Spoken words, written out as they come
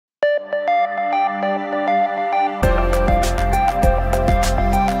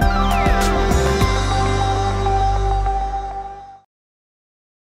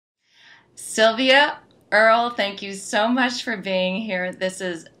Sylvia Earle, thank you so much for being here. This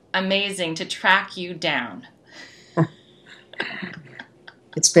is amazing to track you down.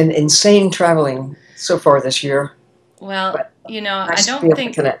 It's been insane traveling so far this year, Well, but I nice to be don't able to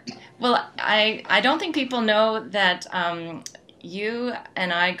think, connect. I don't think people know that you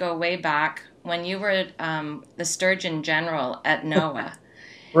and I go way back when you were the Sturgeon General at NOAA.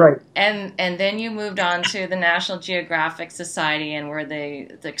 Right, And then you moved on to the National Geographic Society and were the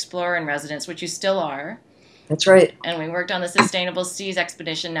explorer in residence, which you still are. that's right. And we worked on the Sustainable Seas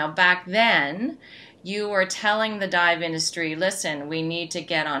expedition. Now, back then, you were telling the dive industry, listen, we need to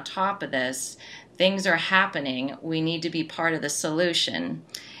get on top of this. Things are happening. We need to be part of the solution.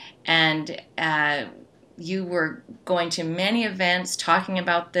 And you were going to many events talking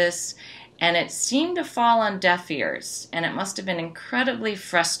about this, and it seemed to fall on deaf ears, and it must have been incredibly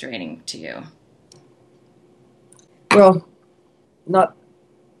frustrating to you. Well, not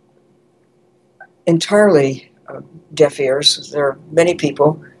entirely deaf ears. There are many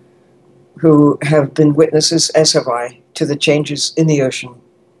people who have been witnesses, as have I, to the changes in the ocean.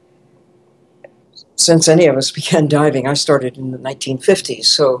 Since any of us began diving, I started in the 1950s,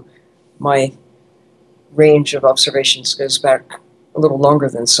 so my range of observations goes back a little longer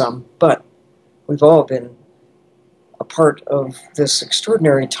than some, but we've all been a part of this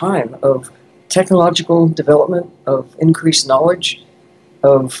extraordinary time of technological development, of increased knowledge,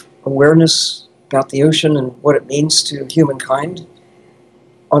 of awareness about the ocean and what it means to humankind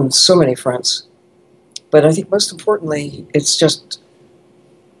on so many fronts. But I think most importantly, it's just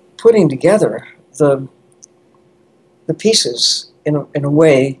putting together the pieces in a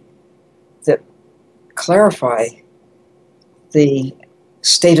way that clarify the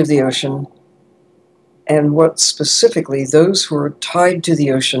state of the ocean and what specifically those who are tied to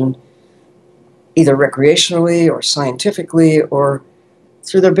the ocean, either recreationally or scientifically or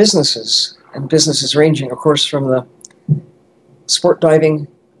through their businesses, and businesses ranging, of course, from the sport diving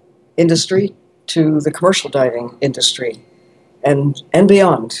industry to the commercial diving industry and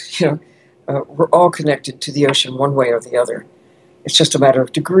beyond. We're all connected to the ocean one way or the other. It's just a matter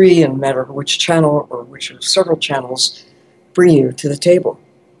of degree and a matter of which channel or which of several channels bring you to the table.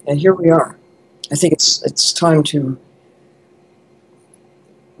 And here we are. I think it's time to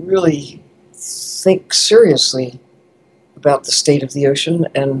really think seriously about the state of the ocean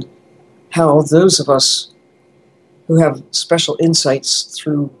and how those of us who have special insights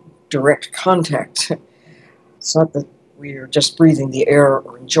through direct contact, it's not that we are just breathing the air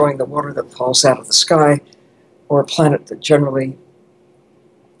or enjoying the water that falls out of the sky or a planet that generally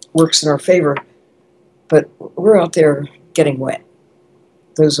works in our favor, but we're out there getting wet.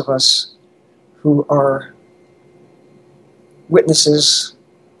 Those of us who are witnesses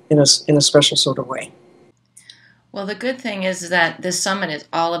in a special sort of way. Well, the good thing is that this summit is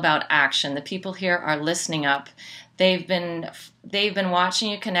all about action. The people here are listening up. They've been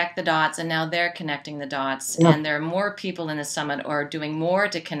watching you connect the dots, and now they're connecting the dots. Yeah. And there are more people in the summit or doing more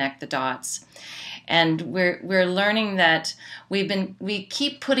to connect the dots. And we're learning that we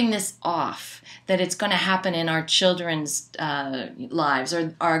keep putting this off, that it's going to happen in our children's lives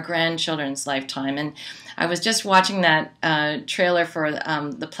or our grandchildren's lifetime. And I was just watching that trailer for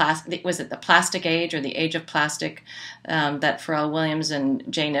was it the Plastic Age or the Age of Plastic that Pharrell Williams and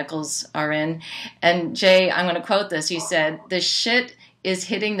Jay Nichols are in. And Jay, I'm going to quote this. He said, "The shit is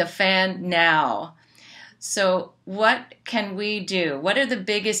hitting the fan now." So what can we do? What are the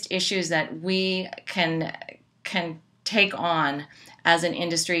biggest issues that we can take on as an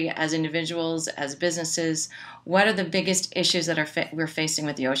industry, as individuals, as businesses? What are the biggest issues that we're facing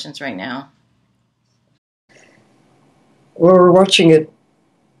with the oceans right now? Well, we're watching it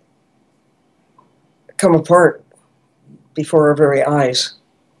come apart before our very eyes.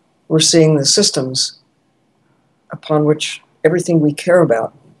 We're seeing the systems upon which everything we care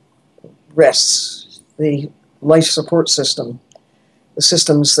about rests, the life support system, the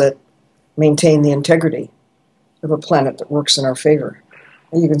systems that maintain the integrity of a planet that works in our favor.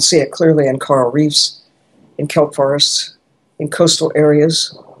 And you can see it clearly in coral reefs, in kelp forests, in coastal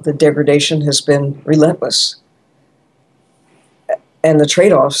areas. The degradation has been relentless. And the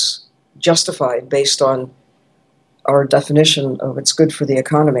trade-offs justified based on our definition of it's good for the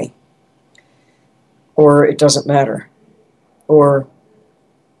economy, or it doesn't matter, or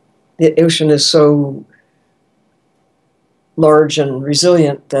the ocean is so large and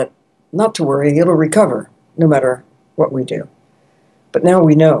resilient that not to worry, it'll recover no matter what we do. But now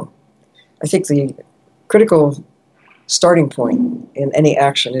we know. I think the critical starting point in any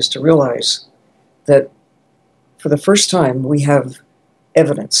action is to realize that for the first time we have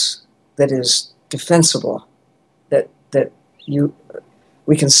evidence that is defensible, that you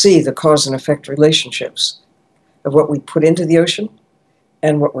we can see the cause and effect relationships of what we put into the ocean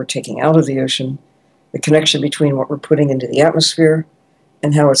and what we're taking out of the ocean, the connection between what we're putting into the atmosphere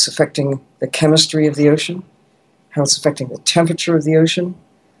and how it's affecting the chemistry of the ocean, how it's affecting the temperature of the ocean,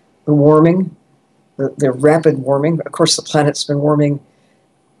 the warming, the rapid warming. Of course, the planet's been warming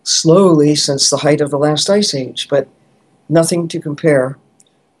slowly since the height of the last ice age, but nothing to compare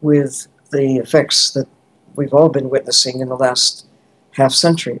with the effects that we've all been witnessing in the last half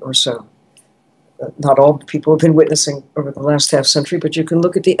century or so. Not all people have been witnessing over the last half century, but you can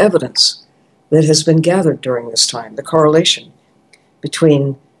look at the evidence that has been gathered during this time, the correlation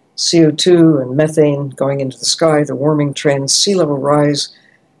between CO2 and methane going into the sky, the warming trends, sea level rise,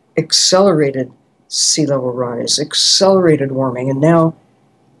 accelerated sea level rise, accelerated warming, and now,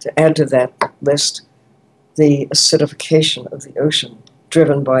 to add to that list, the acidification of the ocean,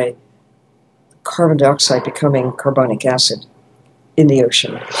 driven by carbon dioxide becoming carbonic acid in the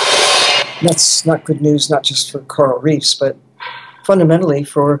ocean. That's not good news, not just for coral reefs, but fundamentally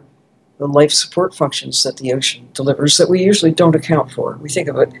for the life support functions that the ocean delivers that we usually don't account for. We think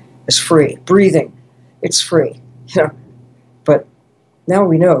of it as free. Breathing, it's free. But now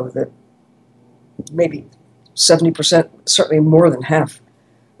we know that maybe 70%, certainly more than half,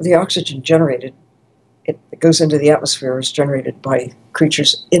 of the oxygen generated, it goes into the atmosphere, is generated by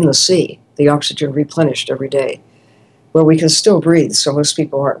creatures in the sea. The oxygen replenished every day. Well, we can still breathe, so most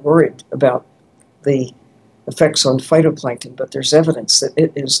people aren't worried about the effects on phytoplankton, but there's evidence that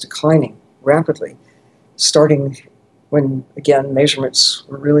it is declining rapidly, starting when, again, measurements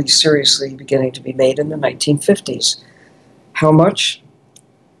were really seriously beginning to be made in the 1950s. How much?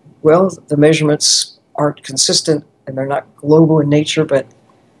 Well, the measurements aren't consistent, and they're not global in nature, but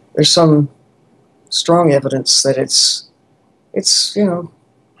there's some strong evidence that it's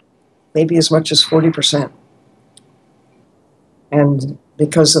maybe as much as 40%. And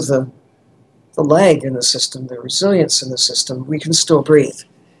because of the lag in the system, the resilience in the system, we can still breathe.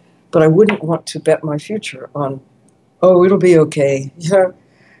 But I wouldn't want to bet my future on, oh, it'll be okay.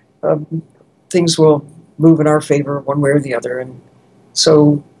 Things will move in our favor one way or the other, and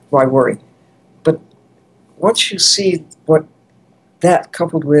so why worry? But once you see what that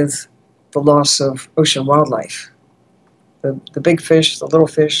coupled with the loss of ocean wildlife, the big fish, the little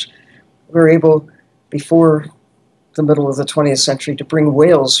fish, we were able, before the middle of the 20th century, to bring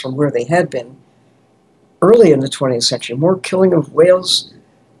whales from where they had been. Early in the 20th century, more killing of whales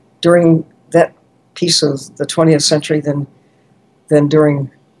during that piece of the 20th century than during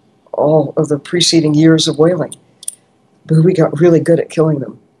all of the preceding years of whaling. But we got really good at killing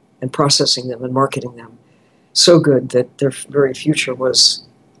them and processing them and marketing them. So good that their very future was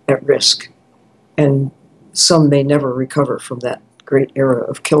at risk. And some may never recover from that great era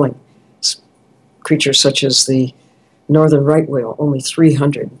of killing. Creatures such as the northern right whale, only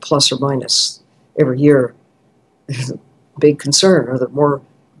 300 plus or minus every year. Big concern. Are there more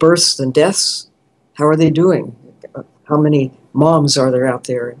births than deaths? How are they doing? How many moms are there out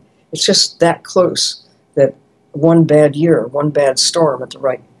there? It's just that close that one bad year, one bad storm at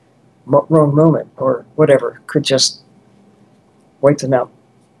the wrong moment or whatever could just wipe them out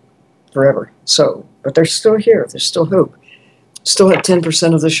forever. So, but they're still here. There's still hope. Still at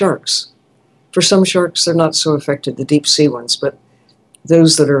 10% of the sharks. For some sharks, they're not so affected, the deep sea ones, but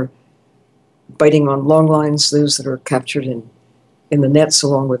those that are biting on long lines, those that are captured in the nets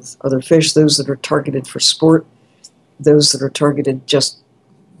along with other fish, those that are targeted for sport, those that are targeted just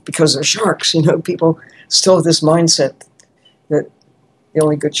because they're sharks. People still have this mindset that the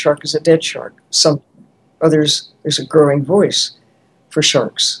only good shark is a dead shark. Some others, there's a growing voice for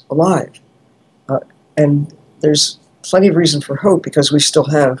sharks alive. And there's plenty of reason for hope because we still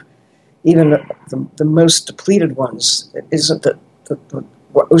have even the most depleted ones. It isn't that the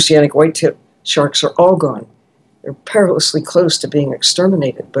oceanic white-tip sharks are all gone. They're perilously close to being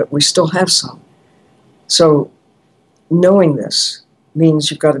exterminated, but we still have some. So knowing this means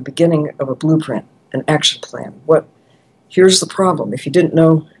you've got a beginning of a blueprint, an action plan. Here's the problem. If you didn't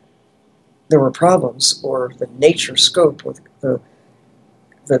know there were problems or the nature scope or the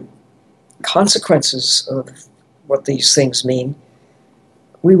consequences of what these things mean,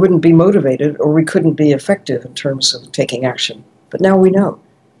 we wouldn't be motivated or we couldn't be effective in terms of taking action. But now we know.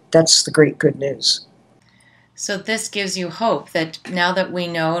 That's the great good news. So this gives you hope that now that we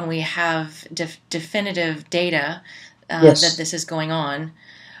know and we have definitive data Yes. that this is going on,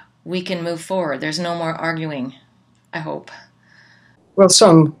 we can move forward. There's no more arguing, I hope. Well,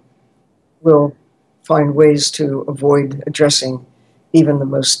 some will find ways to avoid addressing even the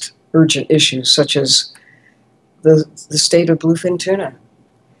most urgent issues, such as the state of bluefin tuna.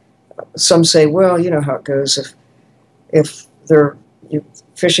 Some say, well, you know how it goes. If they're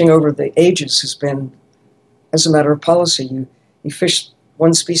Fishing over the ages has been, as a matter of policy, you fish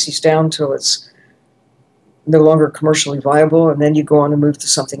one species down till it's no longer commercially viable, and then you go on and move to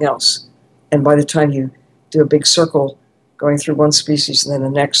something else. And by the time you do a big circle going through one species and then the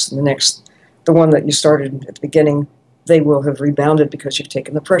next and the next, the one that you started at the beginning, they will have rebounded because you've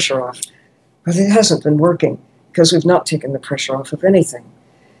taken the pressure off. But it hasn't been working because we've not taken the pressure off of anything.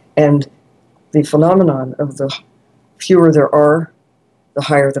 And the phenomenon of the fewer there are, the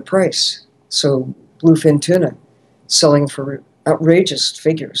higher the price. So bluefin tuna selling for outrageous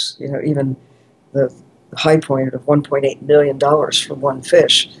figures, even the high point of $1.8 million for one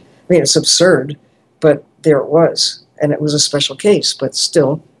fish. I mean, it's absurd, but there it was. And it was a special case, but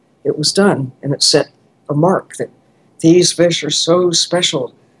still, it was done. And it set a mark that these fish are so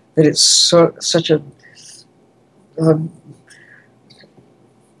special that it's such a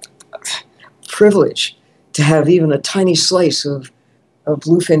privilege to have even a tiny slice of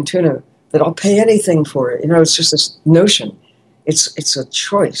bluefin tuna that I'll pay anything for it. It's just this notion. It's a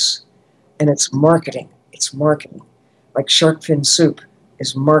choice, and it's marketing. It's marketing. Like shark fin soup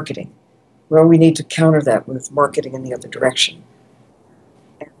is marketing. Well, we need to counter that with marketing in the other direction.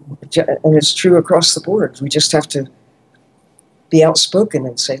 And it's true across the board. We just have to be outspoken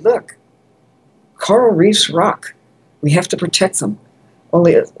and say, look, coral reefs rock. We have to protect them.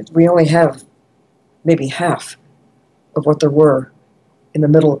 We only have maybe half of what there were in the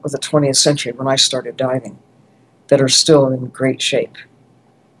middle of the 20th century when I started diving that are still in great shape.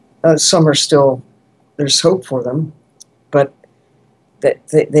 Some are still, there's hope for them, but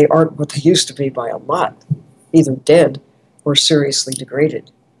they aren't what they used to be by a lot, either dead or seriously degraded.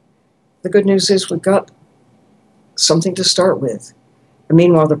 The good news is we've got something to start with. And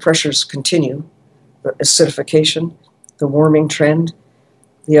meanwhile, the pressures continue, the acidification, the warming trend,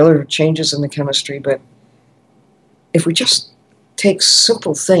 the other changes in the chemistry. But if we just take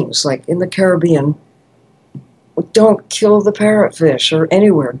simple things like in the Caribbean, don't kill the parrotfish, or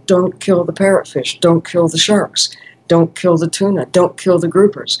anywhere, don't kill the parrotfish, don't kill the sharks, don't kill the tuna, don't kill the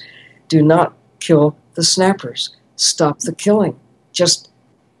groupers, do not kill the snappers, stop the killing. Just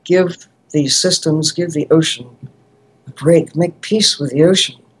give these systems, give the ocean a break, make peace with the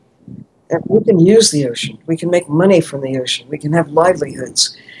ocean. And we can use the ocean, we can make money from the ocean, we can have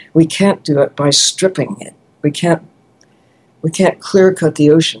livelihoods. We can't do it by stripping it. We can't clear cut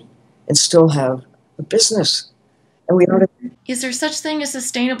the ocean and still have a business. And we don't. Is there such thing as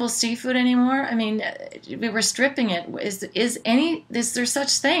sustainable seafood anymore? I mean, we were stripping it. Is there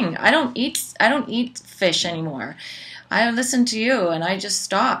such thing? I don't eat fish anymore. I listened to you and I just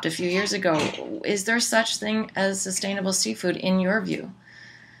stopped a few years ago. Is there such thing as sustainable seafood in your view?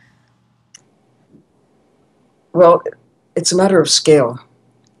 Well, it's a matter of scale.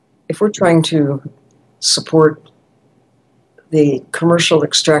 If we're trying to support the commercial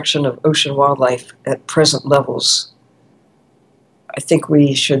extraction of ocean wildlife at present levels, I think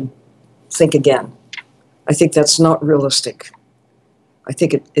we should think again. I think that's not realistic. I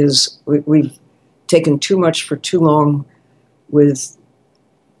think it is. We've taken too much for too long with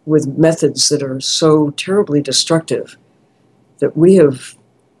methods that are so terribly destructive that we have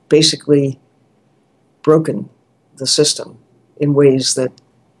basically broken the system in ways that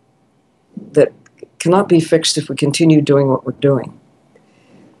cannot be fixed if we continue doing what we're doing.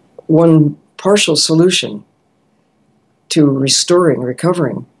 One partial solution to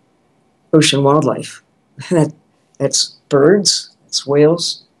recovering ocean wildlife, that's birds, it's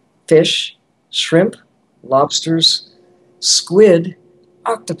whales, fish, shrimp, lobsters, squid,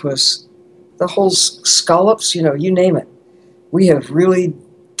 octopus, the whole scallops, you name it. We have really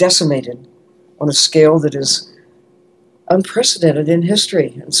decimated on a scale that is unprecedented in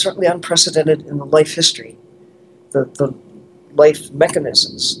history, and certainly unprecedented in the life history, the life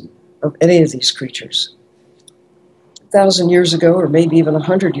mechanisms of any of these creatures. 1,000 years ago, or maybe even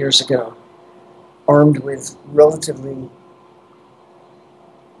 100 years ago, armed with relatively,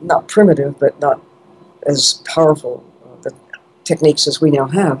 not primitive, but not as powerful techniques as we now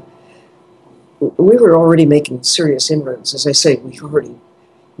have, we were already making serious inroads. As I say, we already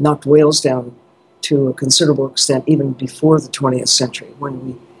knocked whales down to a considerable extent even before the 20th century, when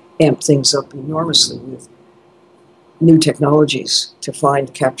we amped things up enormously with new technologies to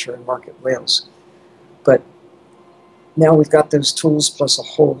find, capture, and market whales. But now we've got those tools plus a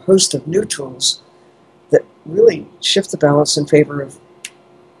whole host of new tools that really shift the balance in favor of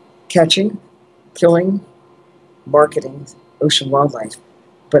catching, killing, marketing ocean wildlife,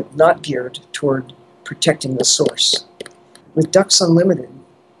 but not geared toward protecting the source. With Ducks Unlimited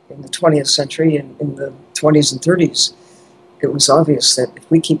in the 20th century and in the 20s and 30s, it was obvious that if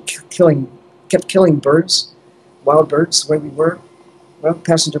we kept killing birds, wild birds, the way we were, Well,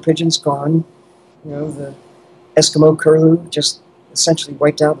 passenger pigeons gone. You know, the Eskimo curlew just essentially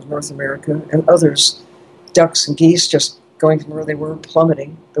wiped out of North America, and others, ducks and geese, just going from where they were,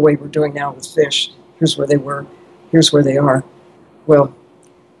 plummeting, the way we're doing now with fish. Here's where they were, here's where they are. Well,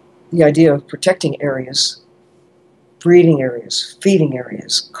 the idea of protecting areas, breeding areas, feeding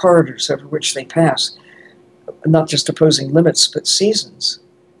areas, corridors over which they pass, not just opposing limits, but seasons.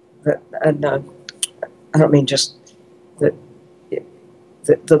 And I don't mean just that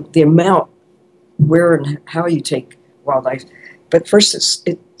the amount, where and how you take wildlife, but first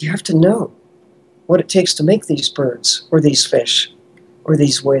you have to know what it takes to make these birds or these fish or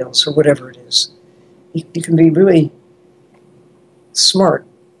these whales or whatever it is. You can be really smart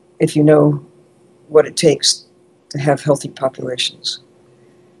if you know what it takes to have healthy populations.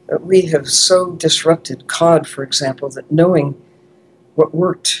 We have so disrupted cod, for example, that knowing what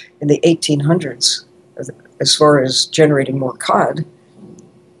worked in the 1800s as far as generating more cod,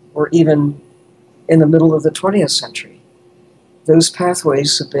 or even in the middle of the 20th century, those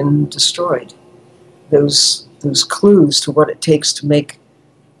pathways have been destroyed. Those clues to what it takes to make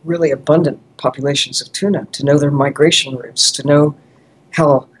really abundant populations of tuna, to know their migration routes, to know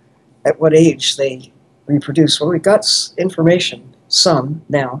how, at what age they reproduce. Well, we've got information, some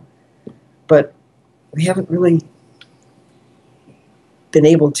now, but we haven't really been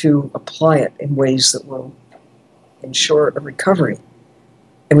able to apply it in ways that will ensure a recovery,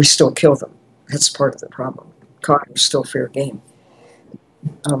 and we still kill them. That's part of the problem. Cod are still fair game.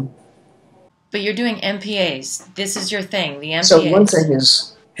 But you're doing MPAs. This is your thing, the MPAs. So one thing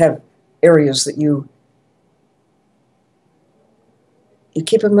is have areas that you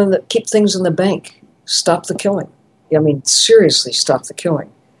keep them keep things in the bank. Stop the killing. I mean, seriously, stop the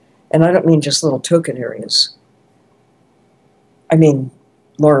killing. And I don't mean just little token areas. I mean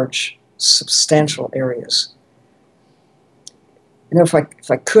large, substantial areas. You know, if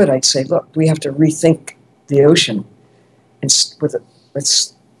I could, I'd say, look, we have to rethink the ocean, and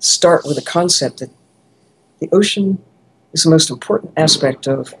let's start with the concept that the ocean is the most important aspect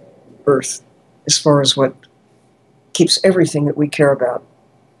of Earth as far as what keeps everything that we care about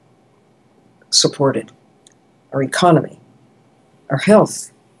supported. Our economy, our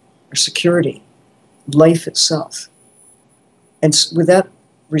health, our security, life itself. And with that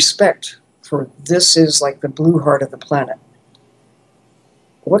respect for this is like the blue heart of the planet,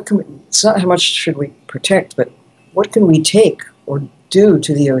 it's not how much should we protect, but what can we take or do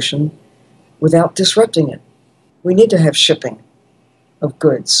to the ocean without disrupting it? We need to have shipping of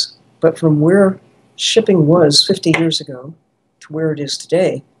goods, but from where shipping was 50 years ago to where it is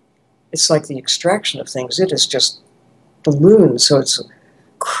today, it's like the extraction of things. It is just ballooned, so it's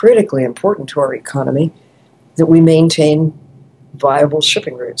critically important to our economy that we maintain viable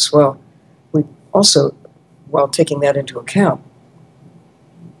shipping routes. Well, we also, while taking that into account,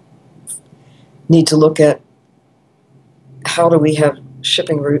 need to look at how do we have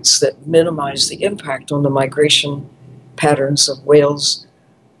shipping routes that minimize the impact on the migration patterns of whales,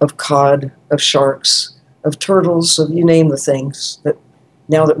 of cod, of sharks, of turtles, of you name the things, that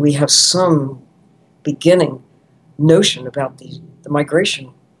now that we have some beginning notion about the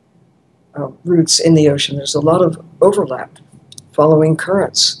migration routes in the ocean, there's a lot of overlap, following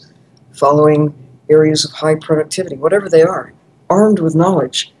currents, following areas of high productivity, whatever they are, armed with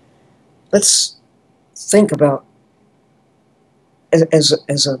knowledge. Let's think about as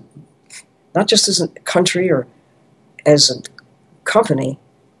a not just as a country or as a company,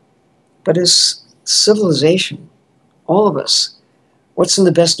 but as civilization, all of us, what's in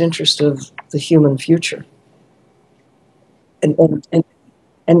the best interest of the human future, and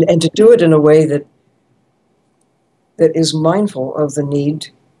to do it in a way that is mindful of the need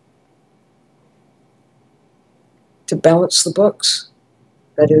to balance the books.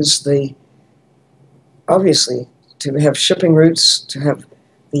 That is obviously to have shipping routes, to have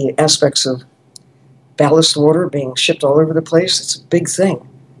the aspects of ballast water being shipped all over the place. It's a big thing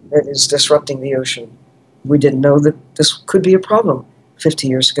that is disrupting the ocean. We didn't know that this could be a problem 50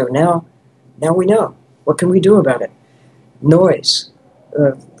 years ago. Now we know. What can we do about it? Noise.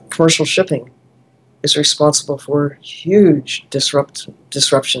 Commercial shipping is responsible for huge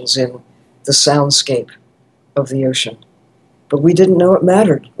disruptions in the soundscape of the ocean. But we didn't know it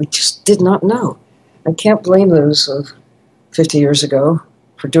mattered. We just did not know. I can't blame those of 50 years ago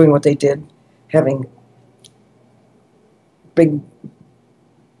for doing what they did, having big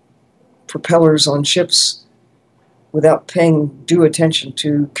propellers on ships without paying due attention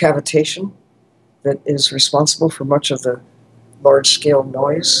to cavitation that is responsible for much of the large-scale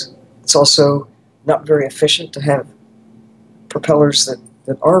noise. It's also not very efficient to have propellers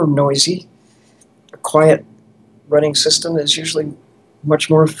that are noisy. A quiet running system is usually much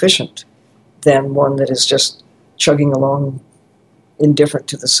more efficient than one that is just chugging along, indifferent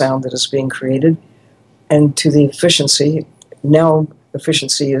to the sound that is being created and to the efficiency. Now,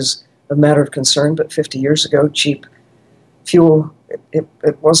 efficiency is a matter of concern, but 50 years ago, cheap fuel, it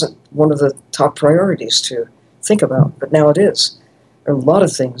wasn't one of the top priorities to think about, but now it is. There are a lot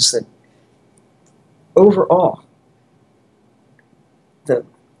of things that overall, the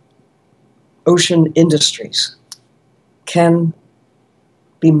ocean industries can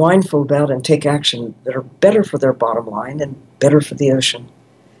be mindful about and take action that are better for their bottom line and better for the ocean.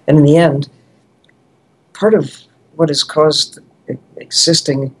 And in the end, part of what has caused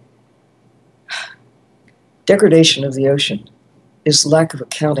existing degradation of the ocean is lack of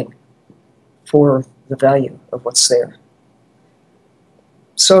accounting for the value of what's there.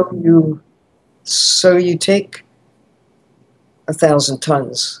 So you take 1,000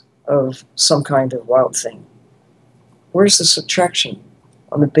 tons of some kind of wild thing. Where's the subtraction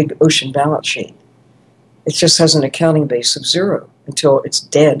on the big ocean balance sheet? It just has an accounting base of 0 until it's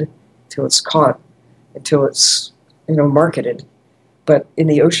dead, until it's caught, until it's marketed. But in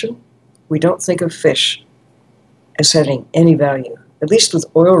the ocean, we don't think of fish as having any value. At least with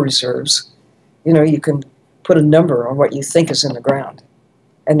oil reserves, you can put a number on what you think is in the ground,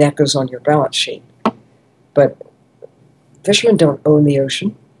 and that goes on your balance sheet. But fishermen don't own the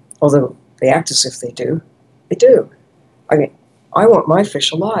ocean, although they act as if they do. They do. I mean, I want my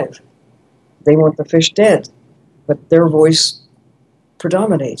fish alive. They want the fish dead, but their voice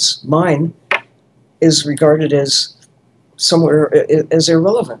predominates. Mine is regarded as as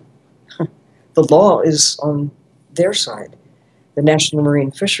irrelevant. The law is on their side. The National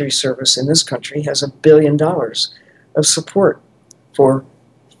Marine Fisheries Service in this country has $1 billion of support for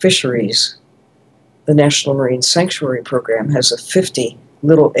fisheries. The National Marine Sanctuary Program has a $50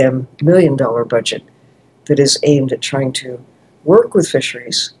 million budget that is aimed at trying to work with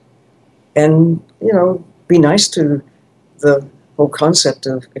fisheries and, be nice to the whole concept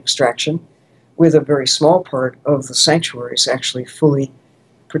of extraction, with a very small part of the sanctuaries actually fully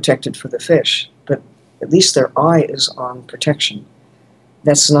protected for the fish. But at least their eye is on protection.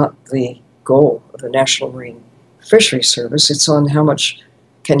 That's not the goal of the National Marine Fisheries Service. It's on how much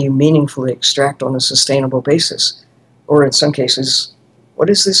can you meaningfully extract on a sustainable basis. Or in some cases, what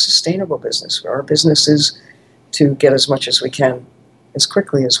is this sustainable business? Our business is to get as much as we can, as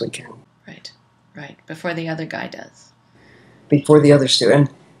quickly as we can. Right. Before the other guy does. Before the others do. And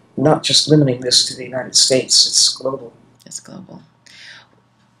not just limiting this to the United States. It's global. It's global.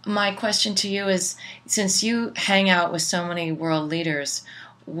 My question to you is, since you hang out with so many world leaders,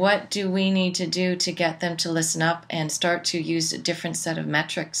 what do we need to do to get them to listen up and start to use a different set of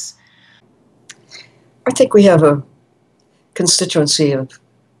metrics? I think we have a constituency of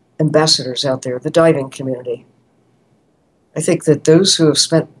ambassadors out there, the diving community. I think that those who have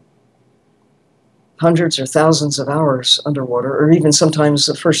spent hundreds or thousands of hours underwater, or even sometimes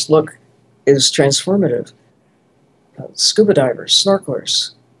the first look is transformative. Scuba divers,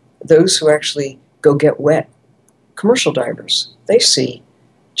 snorkelers, those who actually go get wet, commercial divers, they see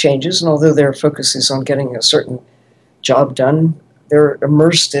changes, and although their focus is on getting a certain job done, they're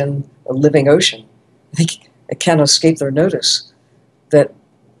immersed in a living ocean. It can't escape their notice that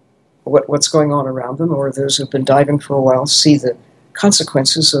what's going on around them, or those who've been diving for a while see the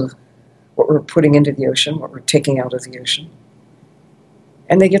consequences of what we're putting into the ocean, what we're taking out of the ocean.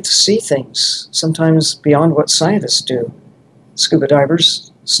 And they get to see things, sometimes beyond what scientists do. Scuba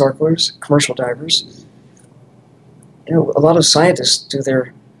divers, snorkelers, commercial divers. A lot of scientists do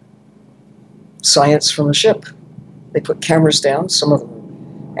their science from a ship. They put cameras down, some of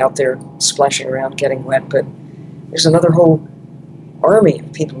them out there splashing around, getting wet, but there's another whole army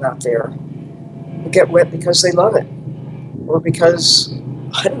of people out there who get wet because they love it. Or because,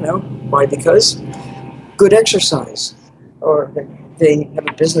 I don't know, why? Because good exercise. Or they have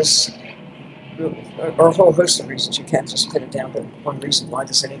a business, or a whole host of reasons. You can't just pin it down to one reason. Why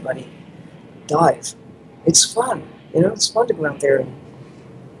does anybody dive? It's fun. It's fun to go out there and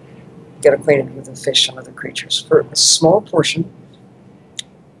get acquainted with the fish and other creatures. For a small portion,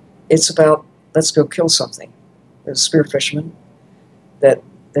 it's about, let's go kill something. There's spear fishermen, that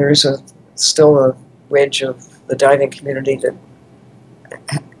there is still a wedge of the diving community that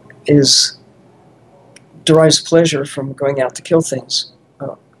derives pleasure from going out to kill things.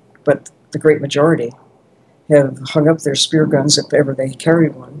 But the great majority have hung up their spear guns if ever they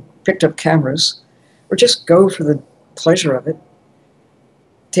carried one, picked up cameras, or just go for the pleasure of it,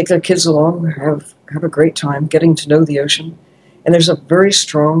 take their kids along, have a great time getting to know the ocean. And there's a very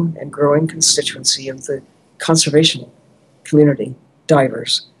strong and growing constituency of the conservation community,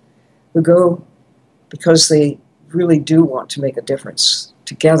 divers, who go because they really do want to make a difference,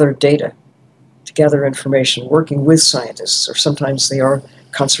 to gather data, to gather information, working with scientists, or sometimes they are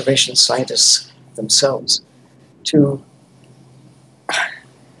conservation scientists themselves, to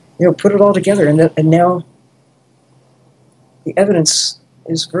put it all together. And now the evidence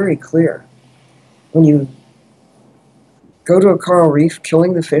is very clear. When you go to a coral reef,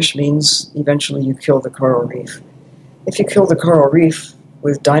 killing the fish means eventually you kill the coral reef. If you kill the coral reef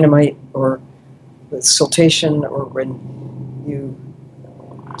with dynamite or with siltation, or when you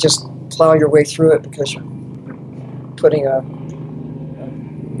just plow your way through it because you're putting a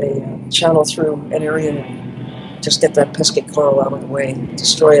channel through an area and just get that pesky coral out of the way,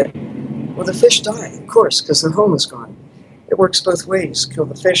 destroy it, well, the fish die, of course, because their home is gone. It works both ways. Kill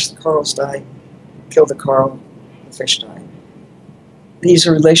the fish, the corals die. Kill the coral, the fish die. These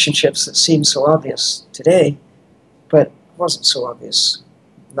are relationships that seem so obvious today, but wasn't so obvious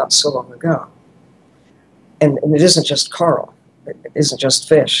not so long ago. And it isn't just coral. It isn't just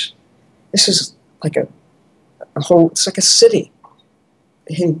fish. This is like a whole, it's like a city.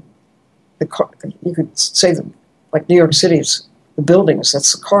 You could say that, like New York City's, the buildings,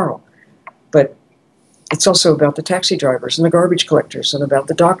 that's the coral. But it's also about the taxi drivers and the garbage collectors and about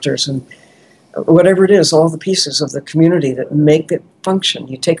the doctors and whatever it is, all the pieces of the community that make it function.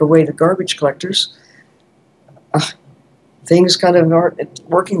 You take away the garbage collectors, things kind of aren't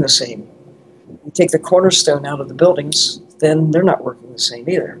working the same. You take the cornerstone out of the buildings, then they're not working the same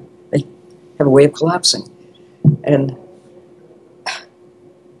either. They have a way of collapsing. And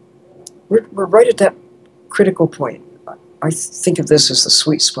we're right at that critical point. I think of this as the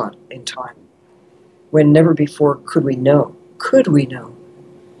sweet spot in time, when never before could we know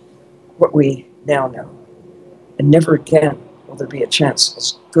what we now know. And never again will there be a chance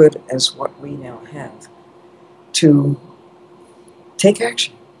as good as what we now have to take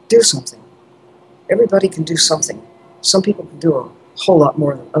action, do something. Everybody can do something. Some people can do a whole lot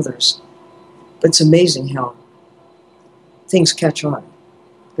more than others. But it's amazing how things catch on,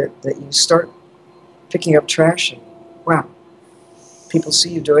 that you start picking up trash and, wow, people see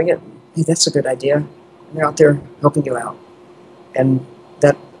you doing it. Hey, that's a good idea. And they're out there helping you out. And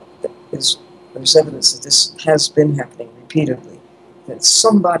there's evidence that this has been happening repeatedly, that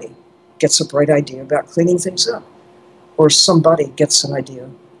somebody gets a bright idea about cleaning things up, or somebody gets an idea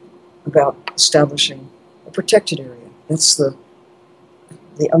about establishing a protected area. That's the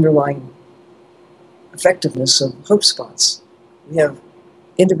underlying effectiveness of hope spots. We have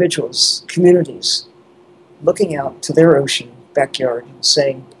individuals, communities, looking out to their ocean backyard and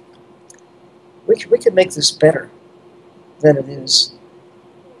saying, we could make this better than it is.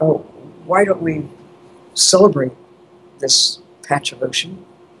 Oh, why don't we celebrate this patch of ocean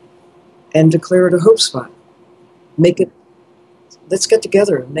and declare it a hope spot? Let's get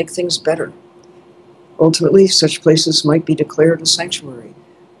together and make things better. Ultimately, such places might be declared a sanctuary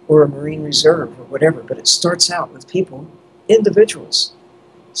or a marine reserve or whatever, but it starts out with people, individuals,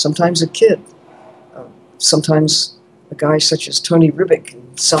 sometimes a kid, sometimes a guy such as Tony Ribbick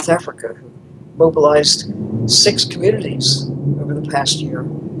in South Africa, who mobilized 6 communities over the past year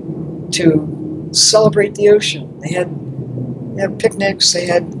to celebrate the ocean. They had picnics, they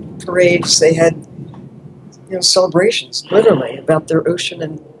had parades, they had celebrations, literally, about their ocean,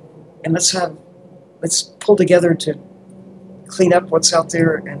 and let's pull together to clean up what's out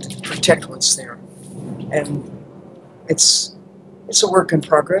there and to protect what's there. And it's a work in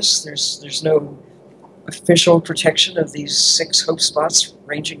progress. There's no official protection of these 6 hope spots,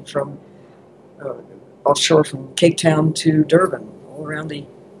 ranging from offshore from Cape Town to Durban, all around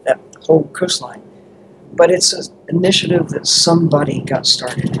that whole coastline. But it's an initiative that somebody got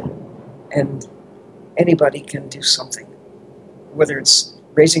started, and anybody can do something, whether it's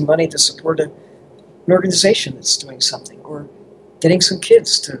raising money to support an organization that's doing something, or getting some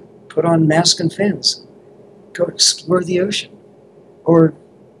kids to put on masks and fins, go explore the ocean, or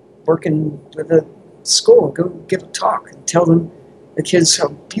working with a school, go give a talk and tell the kids how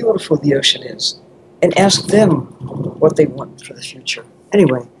beautiful the ocean is, and ask them what they want for the future.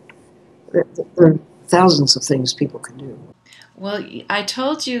 Anyway, there are thousands of things people can do. Well, I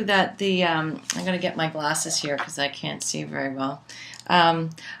told you that I'm going to get my glasses here because I can't see very well.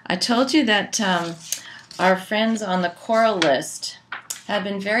 I told you that our friends on the Coral List have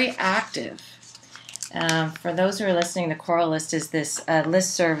been very active. For those who are listening, the Coral List is this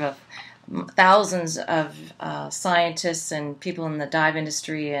listserv of thousands of scientists and people in the dive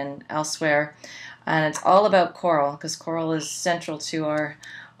industry and elsewhere. And it's all about coral, because coral is central to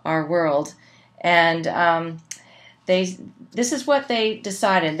our world. And this is what they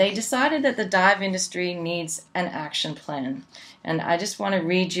decided. They decided that the dive industry needs an action plan. And I just want to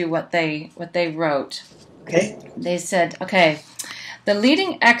read you what they wrote. Okay. They said, okay, the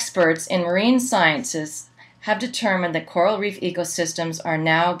leading experts in marine sciences have determined that coral reef ecosystems are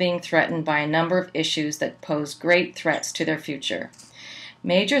now being threatened by a number of issues that pose great threats to their future.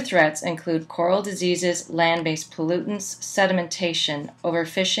 Major threats include coral diseases, land-based pollutants, sedimentation,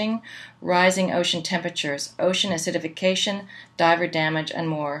 overfishing, rising ocean temperatures, ocean acidification, diver damage, and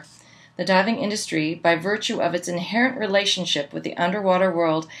more. The diving industry, by virtue of its inherent relationship with the underwater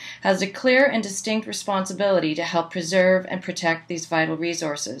world, has a clear and distinct responsibility to help preserve and protect these vital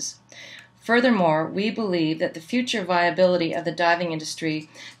resources. Furthermore, we believe that the future viability of the diving industry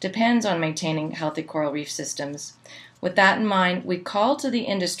depends on maintaining healthy coral reef systems. With that in mind, we call to the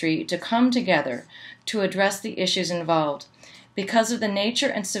industry to come together to address the issues involved. Because of the nature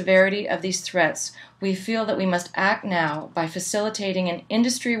and severity of these threats, we feel that we must act now by facilitating an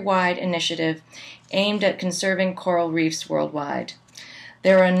industry-wide initiative aimed at conserving coral reefs worldwide.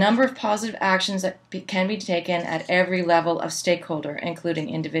 There are a number of positive actions that can be taken at every level of stakeholder, including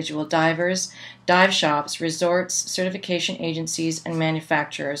individual divers, dive shops, resorts, certification agencies, and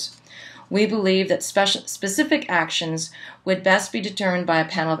manufacturers. We believe that specific actions would best be determined by a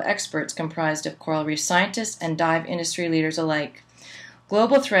panel of experts comprised of coral reef scientists and dive industry leaders alike.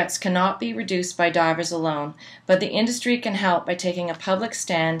 Global threats cannot be reduced by divers alone, but the industry can help by taking a public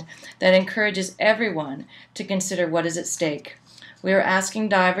stand that encourages everyone to consider what is at stake. We are asking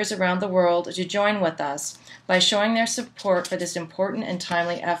divers around the world to join with us by showing their support for this important and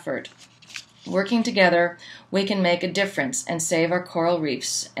timely effort. Working together, we can make a difference and save our coral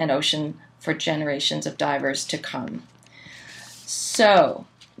reefs and ocean for generations of divers to come. So,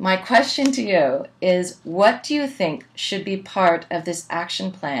 my question to you is, what do you think should be part of this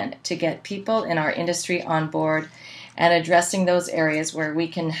action plan to get people in our industry on board and addressing those areas where we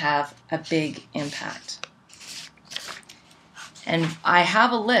can have a big impact? And I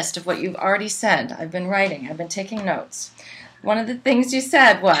have a list of what you've already said. I've been writing. I've been taking notes. One of the things you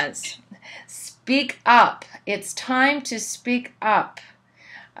said was, speak up. It's time to speak up.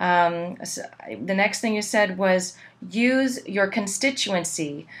 The next thing you said was, use your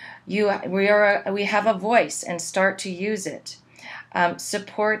constituency. We have a voice and start to use it.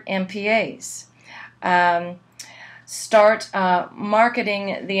 Support MPAs. Start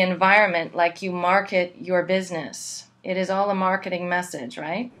marketing the environment like you market your business. It is all a marketing message,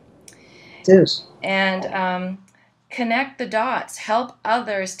 right? It is. And connect the dots. Help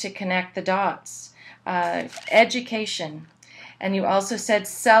others to connect the dots. Education. And you also said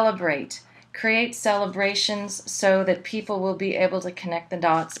celebrate. Create celebrations so that people will be able to connect the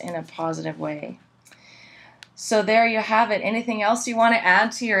dots in a positive way. So there you have it. Anything else you want to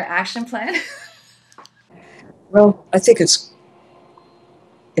add to your action plan? Well, I think it's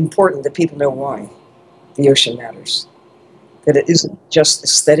important that people know why the ocean matters. That it isn't just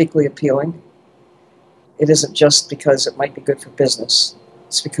aesthetically appealing. It isn't just because it might be good for business.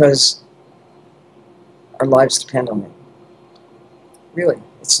 It's because our lives depend on it. Really,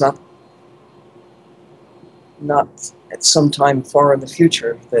 it's not at some time far in the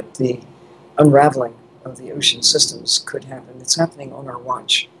future that the unraveling of the ocean systems could happen. It's happening on our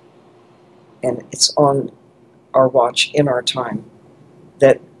watch. And it's on our watch in our time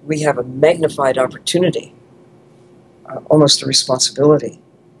that we have a magnified opportunity, almost a responsibility,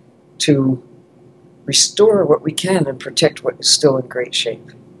 to restore what we can and protect what is still in great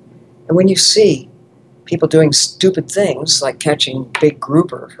shape. And when you see people doing stupid things like catching big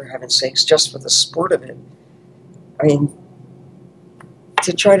grouper, for heaven's sakes, just for the sport of it, I mean,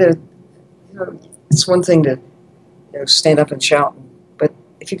 to try to, it's one thing to stand up and shout, but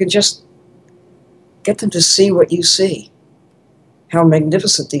if you can just get them to see what you see, how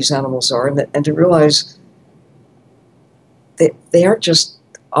magnificent these animals are, and to realize they aren't just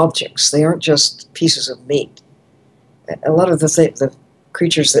objects, they aren't just pieces of meat. A lot of the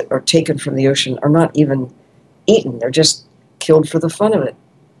creatures that are taken from the ocean are not even eaten, they're just killed for the fun of it.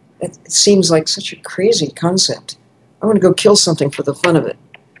 It seems like such a crazy concept. I want to go kill something for the fun of it.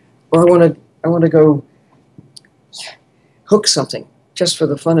 Or I want to go hook something just for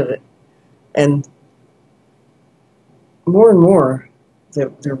the fun of it. And more,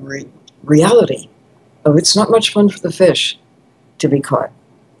 the reality of it's not much fun for the fish to be caught.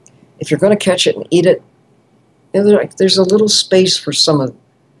 If you're going to catch it and eat it, there's a little space for some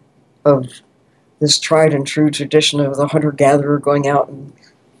of this tried and true tradition of the hunter-gatherer going out and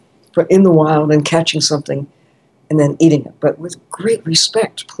in the wild and catching something and then eating it. But with great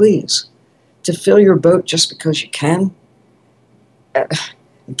respect, please, to fill your boat just because you can,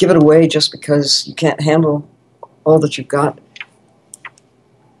 give it away just because you can't handle all that you've got.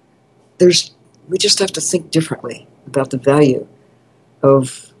 We just have to think differently about the value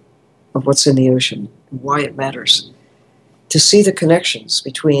of what's in the ocean. and why it matters. To see the connections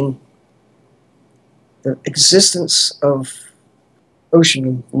between the existence of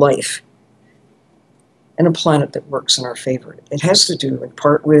ocean life and a planet that works in our favor. It has to do in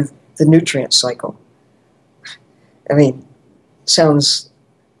part with the nutrient cycle. I mean, sounds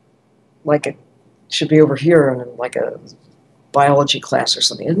like it should be over here in like a biology class or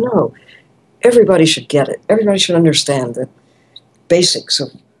something. And no, everybody should get it. Everybody should understand the basics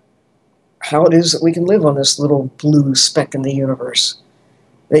of how it is that we can live on this little blue speck in the universe.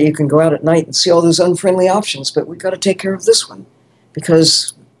 That you can go out at night and see all those unfriendly options, but we've got to take care of this one.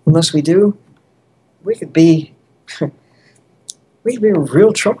 Because unless we do, we could be in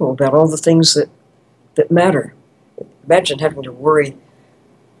real trouble about all the things that matter. Imagine having to worry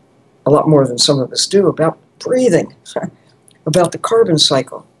a lot more than some of us do about breathing, about the carbon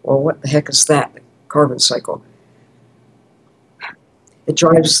cycle. Well, what the heck is that, the carbon cycle? It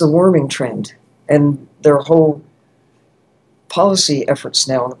drives the warming trend, and there are whole policy efforts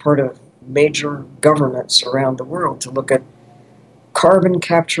now on the part of major governments around the world to look at carbon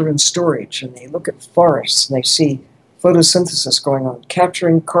capture and storage, and they look at forests and they see photosynthesis going on,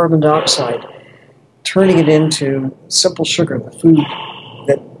 capturing carbon dioxide, turning it into simple sugar, the food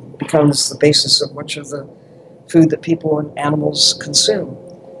that becomes the basis of much of the food that people and animals consume.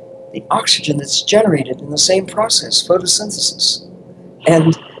 The oxygen that's generated in the same process, photosynthesis.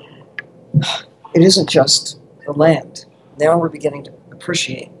 And it isn't just the land. Now we're beginning to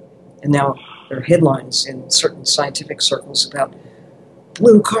appreciate, and now there are headlines in certain scientific circles about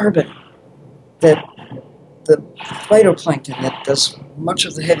blue carbon, that the phytoplankton that does much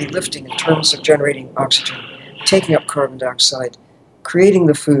of the heavy lifting in terms of generating oxygen, taking up carbon dioxide, creating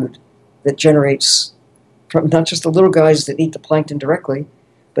the food that generates from not just the little guys that eat the plankton directly,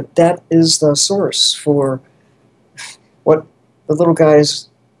 but that is the source for what the little guys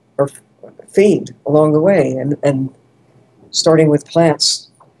are feed along the way. And starting with plants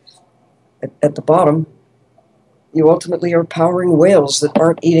at the bottom, you ultimately are powering whales that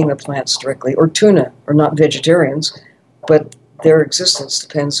aren't eating the plants directly, or tuna, are not vegetarians, but their existence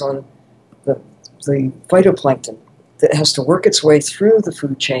depends on the phytoplankton that has to work its way through the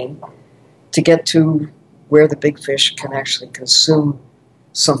food chain to get to where the big fish can actually consume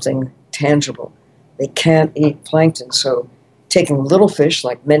something tangible. They can't eat plankton, so taking little fish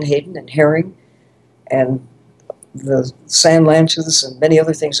like menhaden and herring and the sand lances and many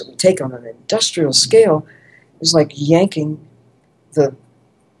other things that we take on an industrial scale is like yanking the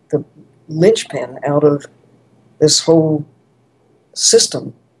linchpin out of this whole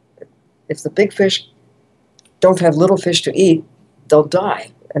system. If the big fish don't have little fish to eat, they'll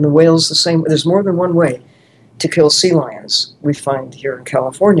die. And the whales the same. There's more than one way to kill sea lions, we find here in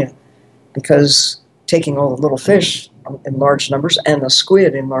California, because taking all the little fish in large numbers and the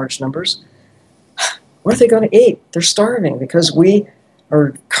squid in large numbers, what are they going to eat? They're starving because we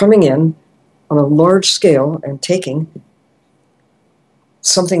are coming in on a large scale and taking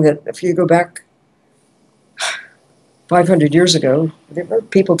something that, if you go back 500 years ago, there were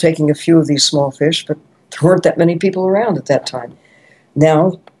people taking a few of these small fish, but there weren't that many people around at that time.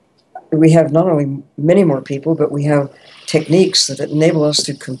 Now, we have not only many more people, but we have techniques that enable us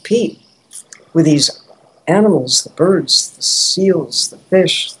to compete with these animals, the birds, the seals, the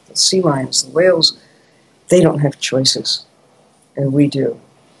fish, the sea lions, the whales. They don't have choices, and we do.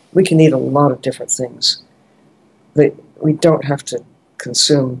 We can eat a lot of different things. We don't have to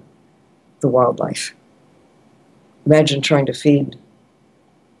consume the wildlife. Imagine trying to feed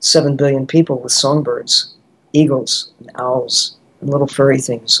 7 billion people with songbirds, eagles, and owls, and little furry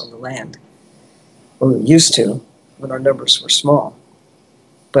things on the land. Well, we used to when our numbers were small,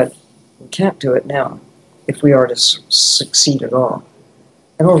 but we can't do it now if we are to succeed at all.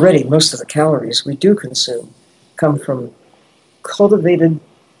 And already most of the calories we do consume come from cultivated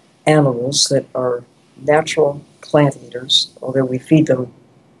animals that are natural plant eaters, although we feed them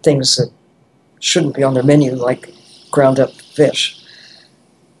things that shouldn't be on their menu, like ground up fish.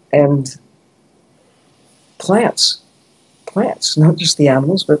 And plants, not just the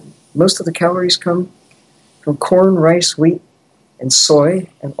animals, but most of the calories come from corn, rice, wheat, and soy,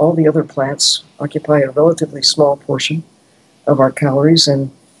 and all the other plants occupy a relatively small portion of our calories,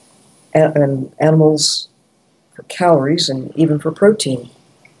 and animals for calories and even for protein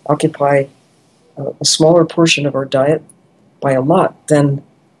occupy a smaller portion of our diet by a lot than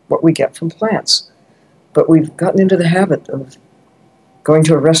what we get from plants. But we've gotten into the habit of going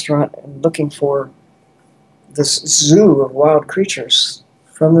to a restaurant and looking for this zoo of wild creatures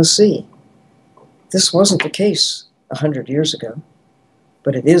from the sea. This wasn't the case 100 years ago,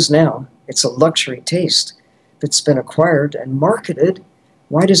 but it is now. It's a luxury taste that's been acquired and marketed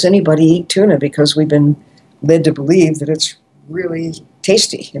Why does anybody eat tuna? Because we've been led to believe that it's really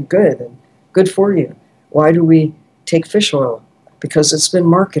tasty and good for you. Why do we take fish oil? Because it's been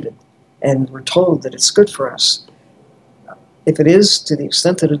marketed and we're told that it's good for us. If it is, to the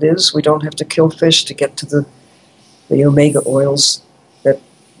extent that it is, we don't have to kill fish to get to the omega oils that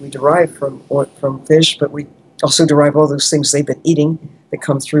we derive from fish, but we also derive all those things they've been eating that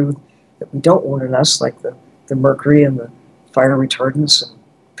come through that we don't want in us, like the mercury and the fire retardants and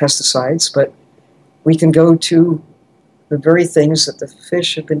pesticides. But we can go to the very things that the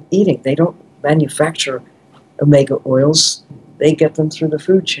fish have been eating. They don't manufacture omega oils. They get them through the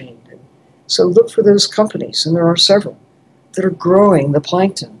food chain. So look for those companies, and there are several, that are growing the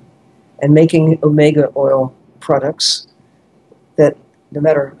plankton and making omega oil products that, no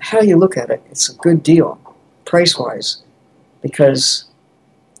matter how you look at it, it's a good deal, price-wise, because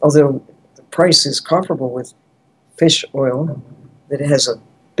although the price is comparable with fish oil, that it has a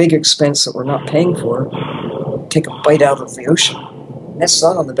big expense that we're not paying for, take a bite out of the ocean. And that's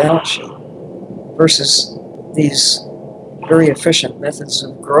not on the balance sheet, versus these very efficient methods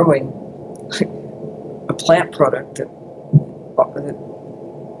of growing a plant product that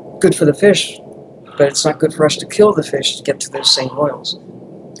good for the fish, but it's not good for us to kill the fish to get to those same oils.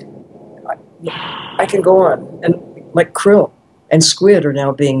 I can go on, and like krill and squid are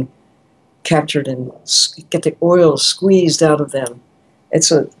now being captured and get the oil squeezed out of them.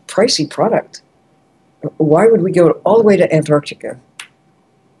 It's a pricey product. Why would we go all the way to Antarctica,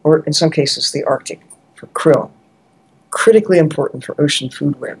 or in some cases the Arctic, for krill? Critically important for ocean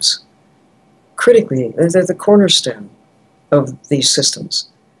food webs. Critically, they're the cornerstone of these systems.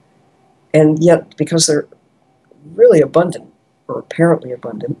 And yet, because they're really abundant, or apparently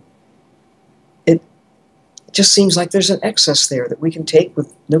abundant, it just seems like there's an excess there that we can take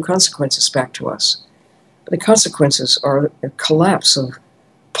with no consequences back to us. But the consequences are a collapse of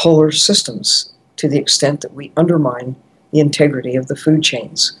polar systems to the extent that we undermine the integrity of the food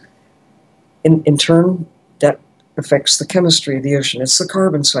chains. In turn, that affects the chemistry of the ocean. It's the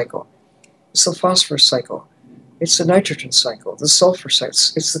carbon cycle. It's the phosphorus cycle. It's the nitrogen cycle, the sulfur cycle.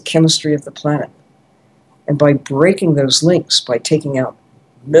 It's the chemistry of the planet. And by breaking those links, by taking out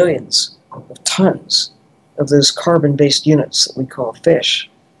millions of tons of those carbon-based units that we call fish,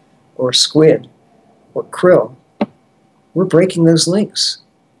 or squid, or krill, we're breaking those links.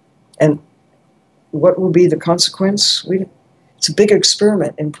 And what will be the consequence? It's a big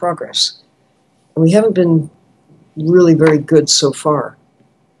experiment in progress. And we haven't been really very good so far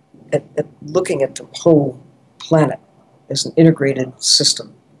at looking at the whole planet as an integrated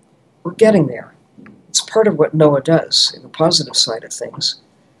system. We're getting there. It's part of what NOAA does in the positive side of things.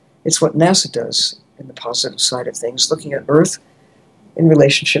 It's what NASA does in the positive side of things, looking at Earth in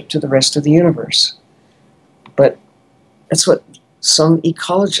relationship to the rest of the universe. But that's what some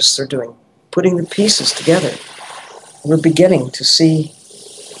ecologists are doing, putting the pieces together. We're beginning to see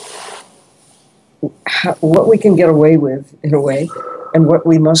what we can get away with, in a way, and what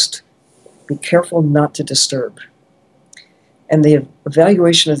we must be careful not to disturb. And the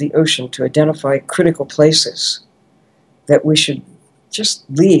evaluation of the ocean to identify critical places that we should just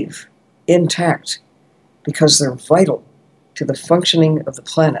leave intact because they're vital to the functioning of the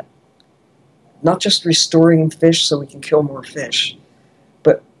planet. Not just restoring fish so we can kill more fish,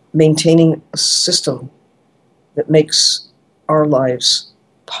 but maintaining a system that makes our lives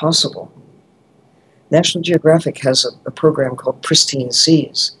possible. National Geographic has a program called Pristine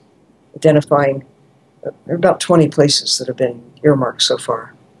Seas, identifying, there are about 20 places that have been earmarked so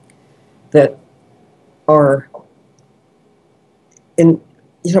far that are in,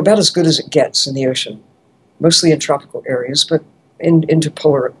 about as good as it gets in the ocean, mostly in tropical areas, but into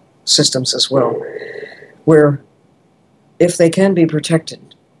polar systems as well, where if they can be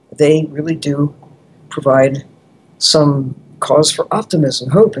protected, they really do provide some cause for optimism,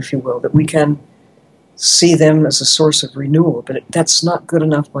 hope, if you will, that we can see them as a source of renewal. But that's not good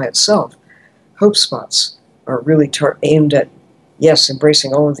enough by itself. Hope spots are really aimed at, yes,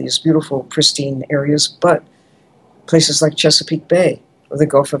 embracing all of these beautiful, pristine areas, but places like Chesapeake Bay or the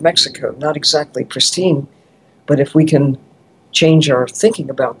Gulf of Mexico, not exactly pristine, but if we can change our thinking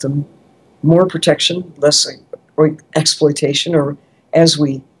about them, more protection, less exploitation, or as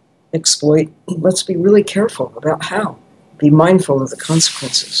we exploit, let's be really careful about how. Be mindful of the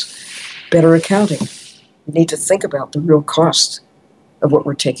consequences. Better accounting. We need to think about the real cost of what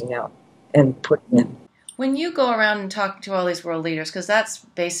we're taking out and putting in. When you go around and talk to all these world leaders, because that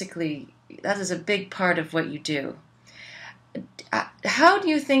is a big part of what you do, how do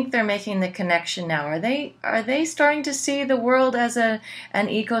you think they're making the connection now? Are they starting to see the world as an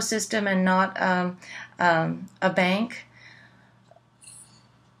ecosystem and not a bank?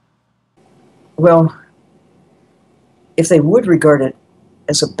 Well, if they would regard it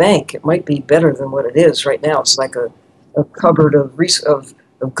as a bank, it might be better than what it is right now. It's like a cupboard of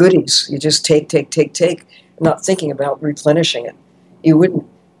goodies. You just take, not thinking about replenishing it. You wouldn't,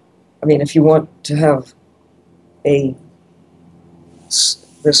 I mean, if you want to have a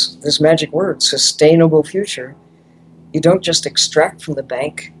this magic word, sustainable future, you don't just extract from the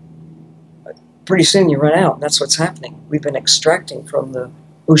bank. Pretty soon you run out. That's what's happening. We've been extracting from the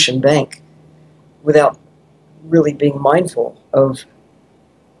ocean bank without really being mindful of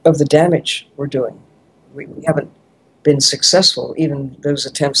the damage we're doing. We haven't been successful, even those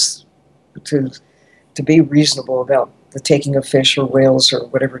attempts to be reasonable about the taking of fish or whales or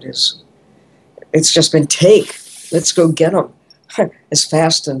whatever it is. It's just been take. Let's go get them as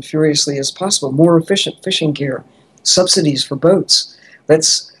fast and furiously as possible. More efficient fishing gear, subsidies for boats.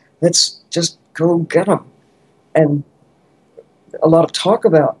 Let's just go get them. And a lot of talk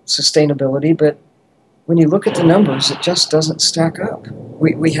about sustainability, but when you look at the numbers, it just doesn't stack up.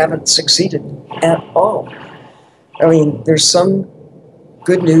 We haven't succeeded at all. I mean, there's some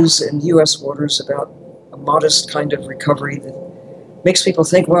good news in U.S. waters about a modest kind of recovery that makes people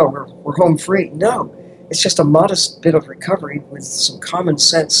think, well, we're home free. No, it's just a modest bit of recovery with some common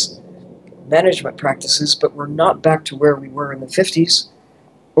sense management practices, but we're not back to where we were in the 50s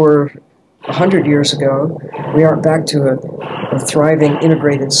or 100 years ago. We aren't back to a thriving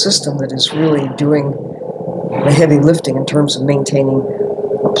integrated system that is really doing the heavy lifting in terms of maintaining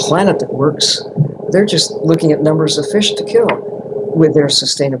a planet that works. They're just looking at numbers of fish to kill with their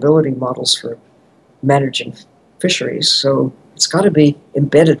sustainability models for managing fisheries. So it's got to be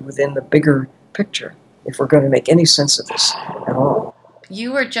embedded within the bigger picture if we're going to make any sense of this at all.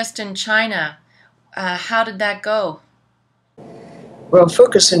 You were just in China. How did that go? Well,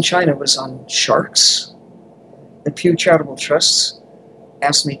 focus in China was on sharks. The Pew Charitable Trusts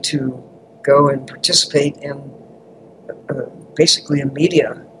asked me to go and participate in basically a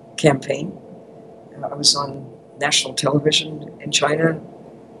media campaign. I was on national television in China,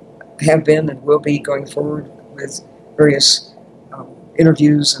 have been and will be going forward with various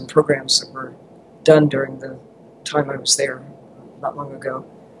interviews and programs that were done during the time I was there not long ago,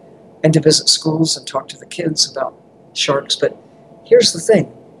 and to visit schools and talk to the kids about sharks. But here's the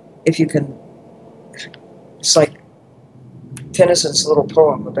thing, if you can, it's like Tennyson's little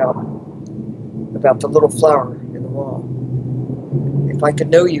poem about the little flower in the wall. If I could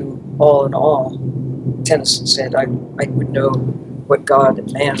know you all in all, Tennyson said, I would know what God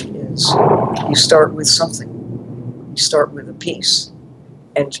and man is. You start with something. You start with a piece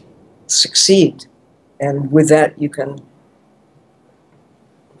and succeed. And with that, you can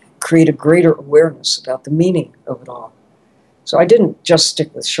create a greater awareness about the meaning of it all. So I didn't just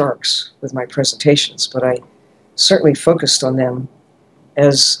stick with sharks with my presentations, but I certainly focused on them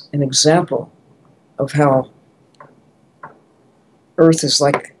as an example of how Earth is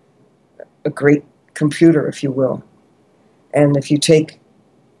like a great computer, if you will. And if you take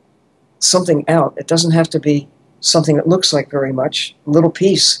something out, it doesn't have to be something that looks like very much, a little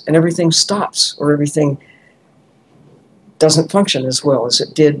piece, and everything stops, or everything doesn't function as well as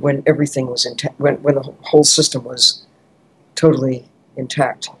it did when everything was intact, when the whole system was totally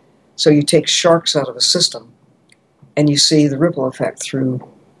intact. So you take sharks out of a system, and you see the ripple effect through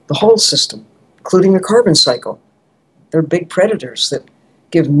the whole system, including the carbon cycle. They're big predators that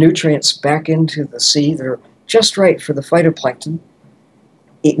give nutrients back into the sea. They're just right for the phytoplankton,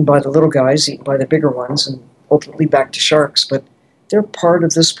 eaten by the little guys, eaten by the bigger ones, and ultimately back to sharks. But they're part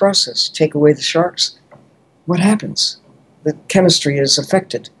of this process. Take away the sharks, what happens? The chemistry is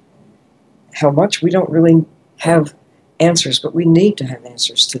affected. How much? We don't really have answers, but we need to have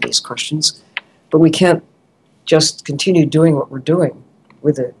answers to these questions. But we can't just continue doing what we're doing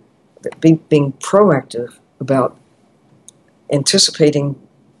with being proactive about anticipating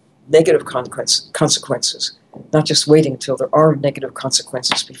negative consequences, not just waiting until there are negative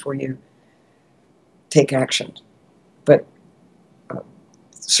consequences before you take action. But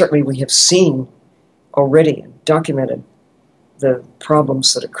certainly we have seen already and documented the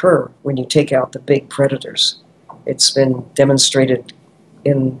problems that occur when you take out the big predators. It's been demonstrated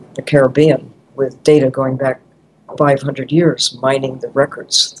in the Caribbean with data going back 500 years, mining the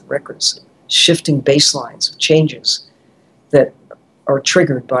records, shifting baselines of changes that are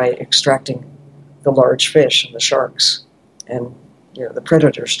triggered by extracting the large fish and the sharks and the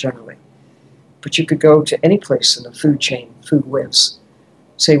predators generally. But you could go to any place in the food chain, food webs,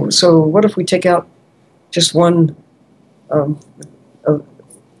 say, so what if we take out just one a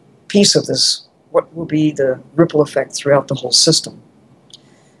piece of this? What will be the ripple effect throughout the whole system?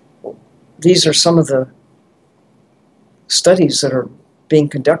 These are some of the studies that are being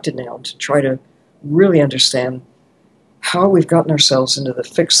conducted now to try to really understand how we've gotten ourselves into the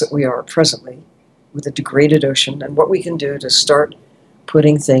fix that we are presently with a degraded ocean, and what we can do to start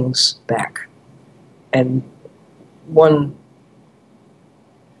putting things back. And one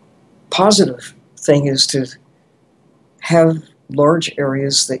positive thing is to have large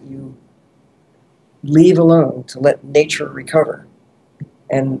areas that you leave alone to let nature recover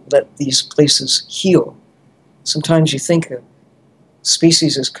and let these places heal. Sometimes you think a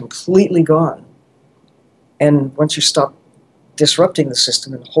species is completely gone, and once you stop disrupting the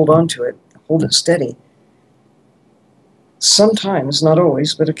system and hold on to it, hold it steady, sometimes, not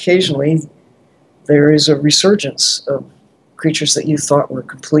always, but occasionally, there is a resurgence of creatures that you thought were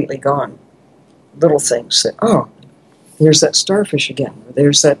completely gone. Little things that, oh, there's that starfish again, or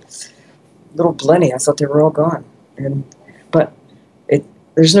there's that little blenny, I thought they were all gone. But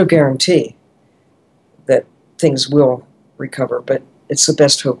there's no guarantee that things will recover, but it's the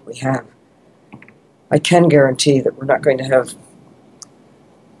best hope we have. I can guarantee that we're not going to have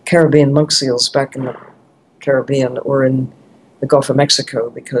Caribbean monk seals back in the Caribbean or in the Gulf of Mexico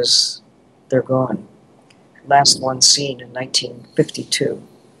because they're gone. Last one seen in 1952.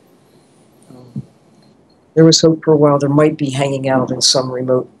 There was hope for a while there might be hanging out in some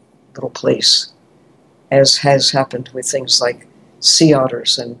remote little place, as has happened with things like sea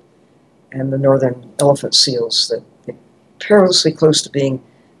otters and the northern elephant seals that are perilously close to being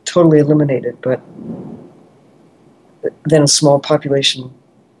totally eliminated, but then a small population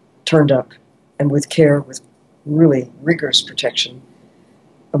turned up, and with care, with really rigorous protection,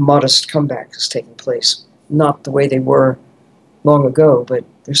 a modest comeback has taken place. Not the way they were long ago, but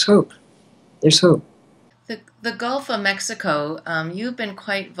there's hope. There's hope. The Gulf of Mexico, you've been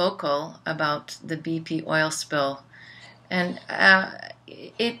quite vocal about the BP oil spill, and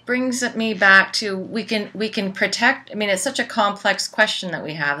it brings me back to we can protect. I mean, it's such a complex question that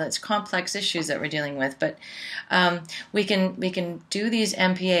we have. It's complex issues that we're dealing with, but we can do these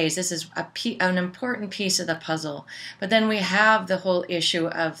MPAs. This is an important piece of the puzzle. But then we have the whole issue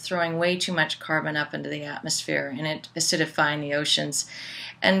of throwing way too much carbon up into the atmosphere and it acidifying the oceans.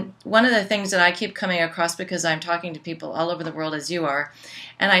 And one of the things that I keep coming across, because I'm talking to people all over the world as you are,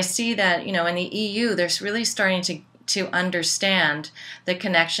 and I see that, in the EU, they're really starting to understand the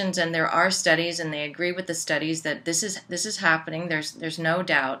connections, and there are studies, and they agree with the studies that this is happening. There's no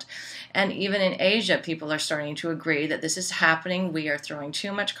doubt. And even in Asia, people are starting to agree that this is happening. We are throwing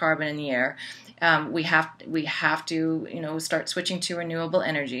too much carbon in the air. We have to start switching to renewable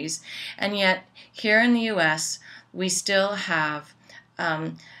energies. And yet here in the U.S., we still have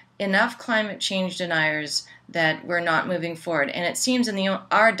enough climate change deniers that we're not moving forward. And it seems in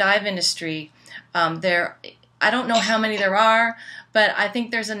our dive industry, I don't know how many there are, but I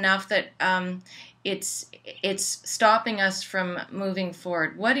think there's enough that it's stopping us from moving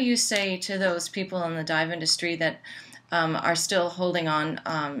forward. What do you say to those people in the dive industry that are still holding on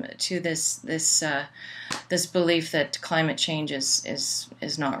to this belief that climate change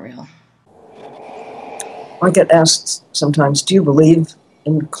is not real? I get asked sometimes, do you believe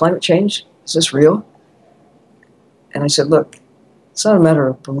in climate change? Is this real? And I said, look, it's not a matter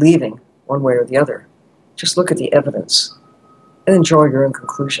of believing one way or the other. Just look at the evidence and then draw your own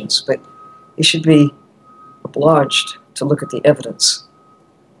conclusions. But you should be obliged to look at the evidence.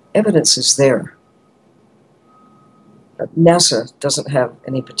 Evidence is there. NASA doesn't have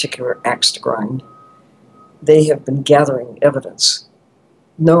any particular axe to grind. They have been gathering evidence.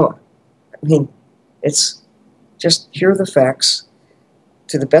 No, it's just here are the facts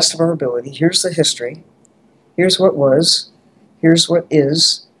to the best of our ability. Here's the history. Here's what was. Here's what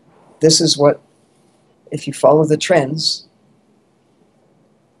is. This is what, if you follow the trends,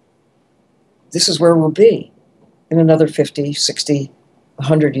 this is where we'll be in another 50, 60,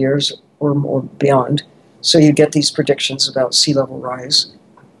 100 years or more beyond. So you get these predictions about sea level rise,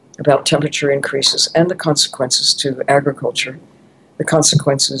 about temperature increases, and the consequences to agriculture, the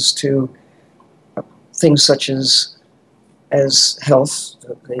consequences to things such as health,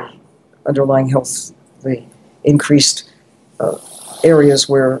 the underlying health, the increased areas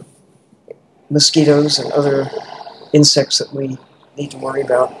where mosquitoes and other insects that we need to worry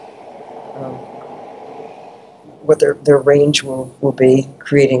about, what their range will be,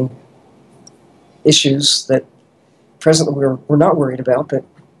 creating issues that presently we're not worried about, but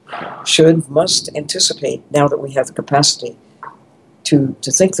must anticipate now that we have the capacity to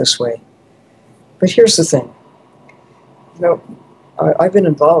think this way. But here's the thing. I've been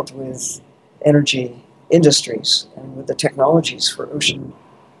involved with energy industries and with the technologies for ocean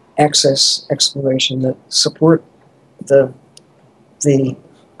access exploration that support the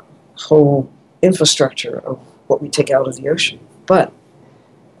whole infrastructure of what we take out of the ocean. But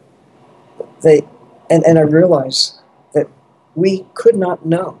They, and I realize that we could not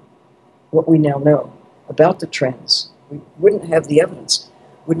know what we now know about the trends. We wouldn't have the evidence.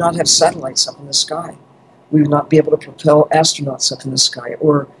 We would not have satellites up in the sky. We would not be able to propel astronauts up in the sky,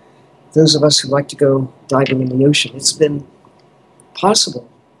 or those of us who like to go diving in the ocean. It's been possible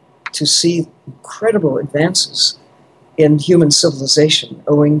to see incredible advances in human civilization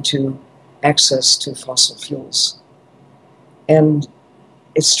owing to access to fossil fuels. And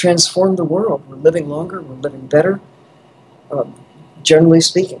it's transformed the world. We're living longer, we're living better. Generally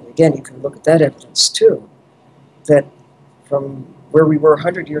speaking, again, you can look at that evidence too, that from where we were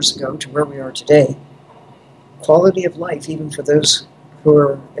 100 years ago to where we are today, quality of life, even for those who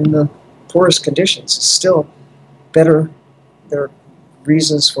are in the poorest conditions, is still better. There are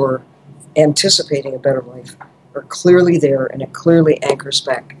reasons for anticipating a better life are clearly there, and it clearly anchors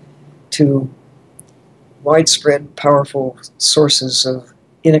back to widespread, powerful sources of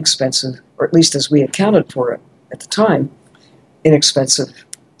inexpensive, or at least as we accounted for it at the time, inexpensive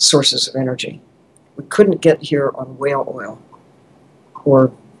sources of energy. We couldn't get here on whale oil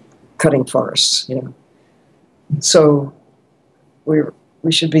or cutting forests, you know. So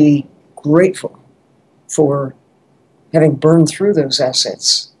we should be grateful for having burned through those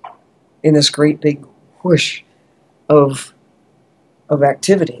assets in this great big whoosh of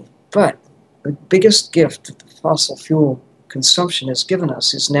activity. But the biggest gift that the fossil fuel consumption has given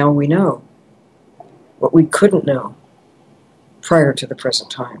us is now we know what we couldn't know prior to the present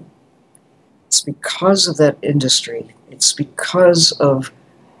time. It's because of that industry. It's because of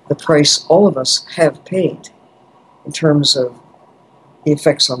the price all of us have paid in terms of the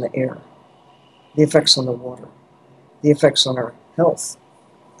effects on the air, the effects on the water, the effects on our health,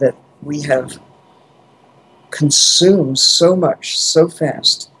 that we have consumed so much so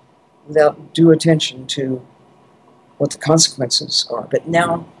fast without due attention to what the consequences are. But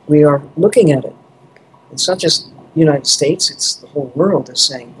now we are looking at it. It's not just the United States, it's the whole world is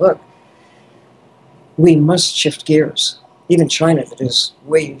saying, look, we must shift gears. Even China, that is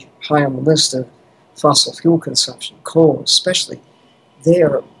way high on the list of fossil fuel consumption, coal especially, they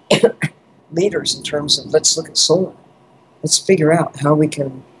are leaders in terms of let's look at solar. Let's figure out how we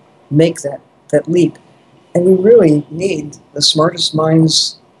can make that leap. And we really need the smartest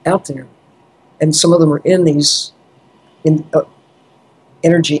minds out there. And some of them are in these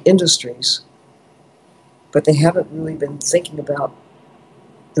energy industries, but they haven't really been thinking about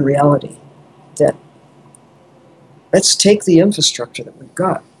the reality that let's take the infrastructure that we've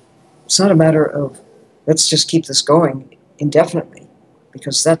got. It's not a matter of let's just keep this going indefinitely,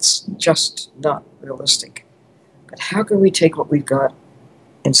 because that's just not realistic. But how can we take what we've got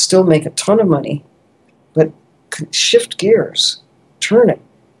and still make a ton of money, but shift gears, turn it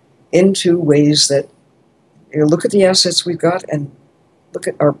into ways that, you know, look at the assets we've got and look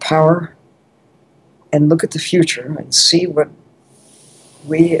at our power and look at the future and see what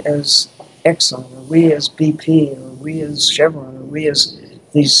we as Exxon, or we as BP, or we as Chevron, or we as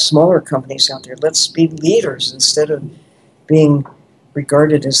these smaller companies out there, let's be leaders instead of being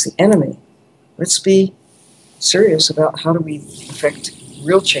regarded as the enemy. Let's be serious about how do we affect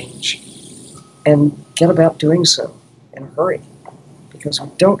real change and get about doing so in a hurry, because we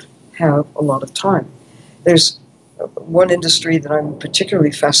don't have a lot of time. There's one industry that I'm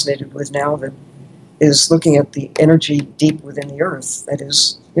particularly fascinated with now that is looking at the energy deep within the earth. That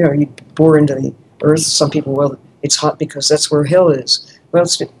is, you know, you bore into the earth. Some people, well, it's hot because that's where hell is. Well,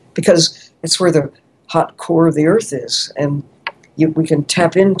 it's because it's where the hot core of the earth is, and we can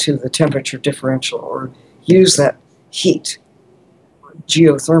tap into the temperature differential or use that heat,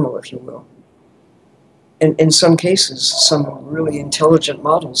 geothermal, if you will. And in some cases, some really intelligent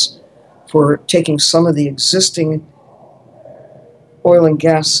models for taking some of the existing oil and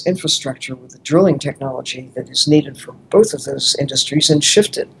gas infrastructure with the drilling technology that is needed for both of those industries and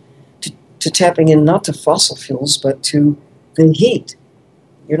shift it to tapping in not to fossil fuels, but to the heat.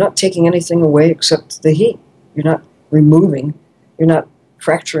 You're not taking anything away except the heat. You're not removing, you're not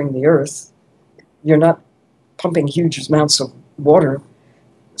fracturing the earth, you're not pumping huge amounts of water,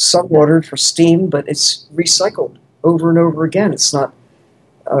 subwater for steam, but it's recycled over and over again. It's not,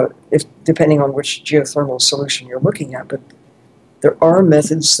 depending on which geothermal solution you're looking at, but there are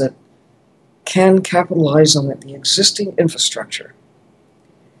methods that can capitalize on the existing infrastructure.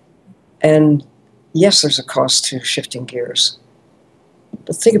 And yes, there's a cost to shifting gears,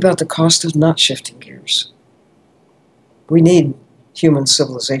 but think about the cost of not shifting gears. We need human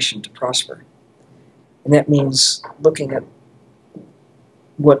civilization to prosper, and that means looking at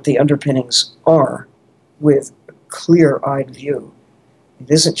what the underpinnings are with a clear-eyed view. It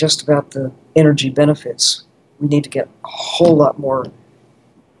isn't just about the energy benefits. We need to get a whole lot more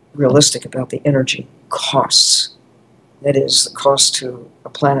realistic about the energy costs. That is, the cost to a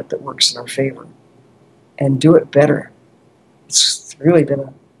planet that works in our favor, and do it better. It's really been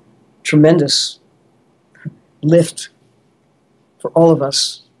a tremendous lift for all of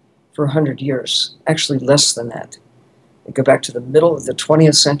us for 100 years, actually less than that. We go back to the middle of the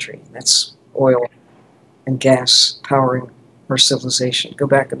 20th century. That's oil and gas powering our civilization. Go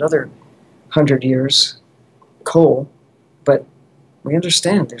back another 100 years, coal, but we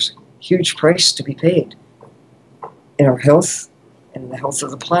understand there's a huge price to be paid in our health and in the health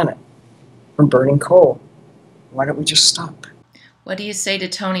of the planet from burning coal. Why don't we just stop? What do you say to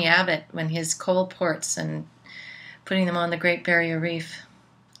Tony Abbott when his coal ports and putting them on the Great Barrier Reef?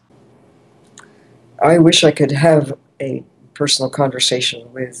 I wish I could have a personal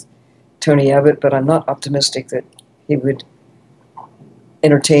conversation with Tony Abbott, but I'm not optimistic that he would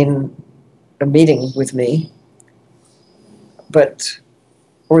entertain a meeting with me,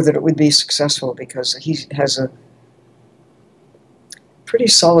 or that it would be successful, because he has a pretty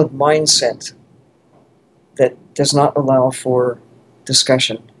solid mindset that does not allow for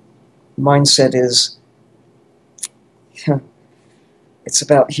discussion. Mindset is, it's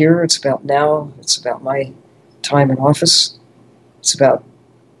about here, it's about now, it's about my time in office, it's about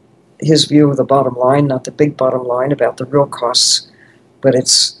his view of the bottom line, not the big bottom line about the real costs, but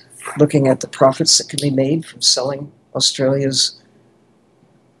it's looking at the profits that can be made from selling Australia's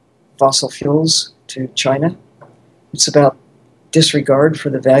fossil fuels to China. It's about disregard for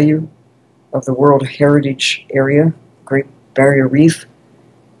the value of the World Heritage Area, Great Barrier Reef,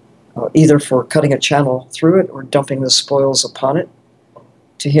 either for cutting a channel through it or dumping the spoils upon it.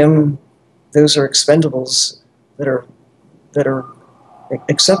 To him, those are expendables that are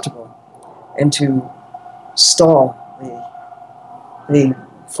acceptable. And to stall the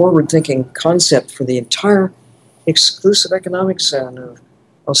forward-thinking concept for the entire exclusive economic zone of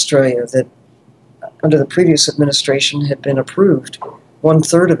Australia that under the previous administration had been approved,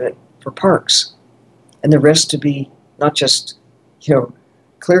 1/3 of it for parks, and the rest to be not just,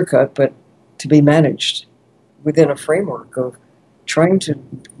 clear-cut, but to be managed within a framework of trying to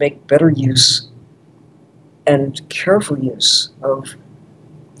make better use and careful use of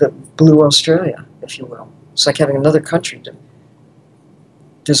the blue Australia, if you will. It's like having another country to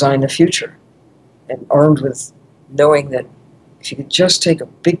design the future, and armed with knowing that if you could just take a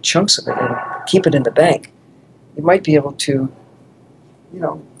big chunks of it and keep it in the bank, you might be able to,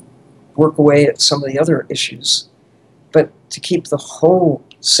 work away at some of the other issues, but to keep the whole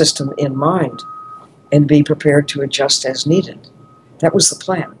system in mind and be prepared to adjust as needed. That was the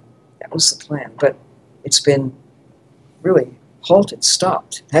plan. That was the plan. But it's been really halted,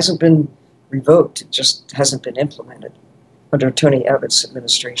 stopped. It hasn't been revoked. It just hasn't been implemented under Tony Abbott's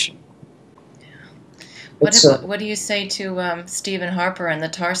administration. What do you say to Stephen Harper and the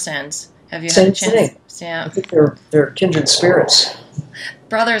tar sands? Have you had a chance? Thing. Yeah. I think they're kindred spirits.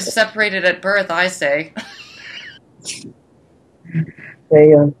 Brothers separated at birth, I say.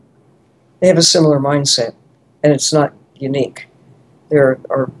 They have a similar mindset, and it's not unique. There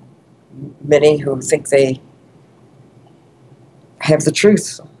are many who think they have the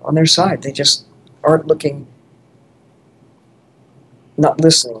truth on their side. They just aren't not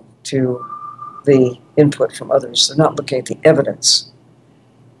listening to the input from others. They're not looking at the evidence,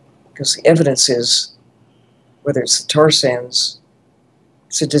 because the evidence is, whether it's the tar sands,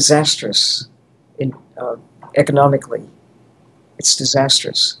 it's a disastrous economically. It's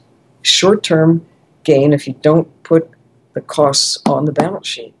disastrous. Short-term gain if you don't put the costs on the balance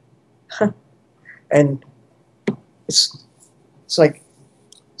sheet. And it's like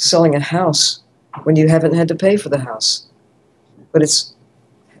selling a house when you haven't had to pay for the house. But it's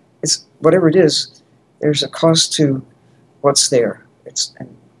whatever it is, there's a cost to what's there.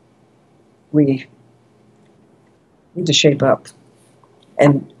 And we need to shape up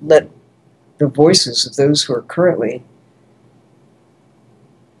and let the voices of those who are currently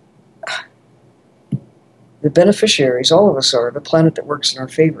the beneficiaries, all of us are, of a planet that works in our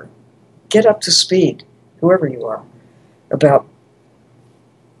favor. Get up to speed, whoever you are, about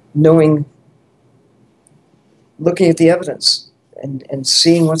looking at the evidence and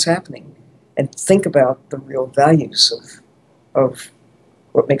seeing what's happening, and think about the real values of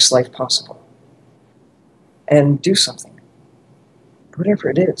what makes life possible. And do something. Whatever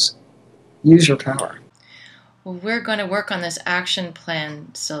it is. Use your power. Well, we're going to work on this action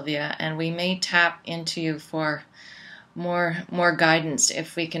plan, Sylvia, and we may tap into you for more guidance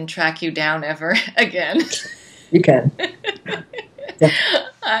if we can track you down ever again. You can. Yeah.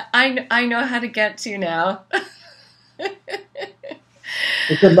 I know how to get to you now.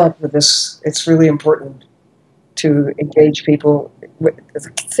 Well, good luck with this. It's really important to engage people.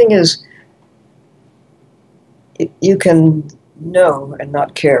 The thing is, you can know and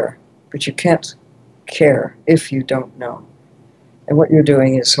not care, but you can't care if you don't know. And what you're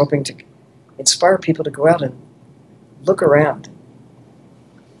doing is hoping to inspire people to go out and look around,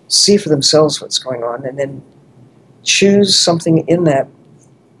 see for themselves what's going on, and then choose something in that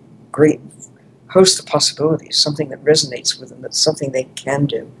great host of possibilities, something that resonates with them, that's something they can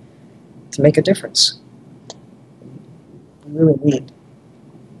do to make a difference. We really need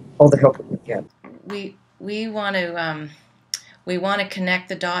all the help we can get. We want to connect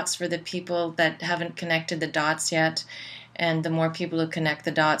the dots for the people that haven't connected the dots yet. And the more people who connect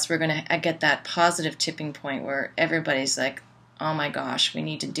the dots, we're going to get that positive tipping point where everybody's like, oh my gosh, we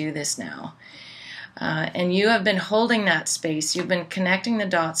need to do this now. And you have been holding that space. You've been connecting the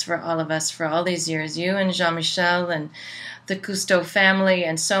dots for all of us for all these years. You and Jean-Michel and the Cousteau family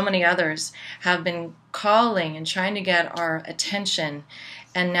and so many others have been calling and trying to get our attention.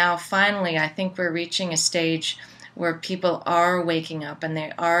 And now finally, I think we're reaching a stage where people are waking up and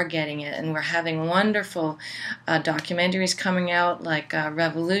they are getting it, and we're having wonderful documentaries coming out like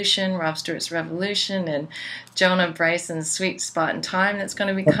Revolution, Rob Stewart's Revolution, and Jonah Bryson's Sweet Spot in Time that's going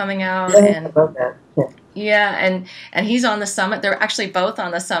to be coming out. Yeah, and about that. Yeah, and he's on the summit. They're actually both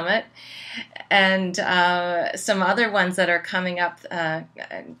on the summit. And some other ones that are coming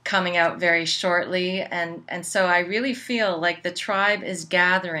out very shortly. And so I really feel like the tribe is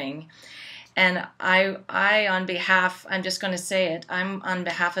gathering. And I on behalf, I'm just going to say it, I'm on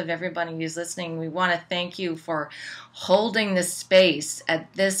behalf of everybody who's listening, we want to thank you for holding the space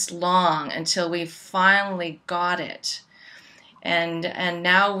at this long until we finally got it. And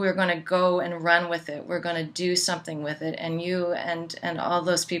now we're going to go and run with it. We're going to do something with it. And you and all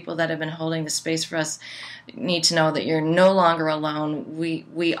those people that have been holding the space for us need to know that you're no longer alone.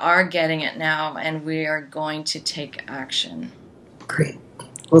 We are getting it now, and we are going to take action. Great.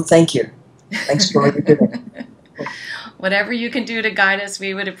 Well, thank you. Thanks for what you're doing. Whatever you can do to guide us,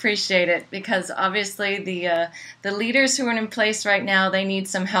 we would appreciate it, because obviously the leaders who are in place right now, they need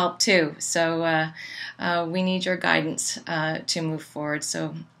some help too. So we need your guidance to move forward.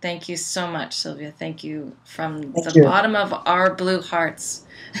 So thank you so much, Sylvia. Thank you from the bottom of our blue hearts.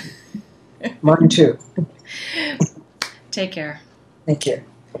 Mine too. Take care. Thank you.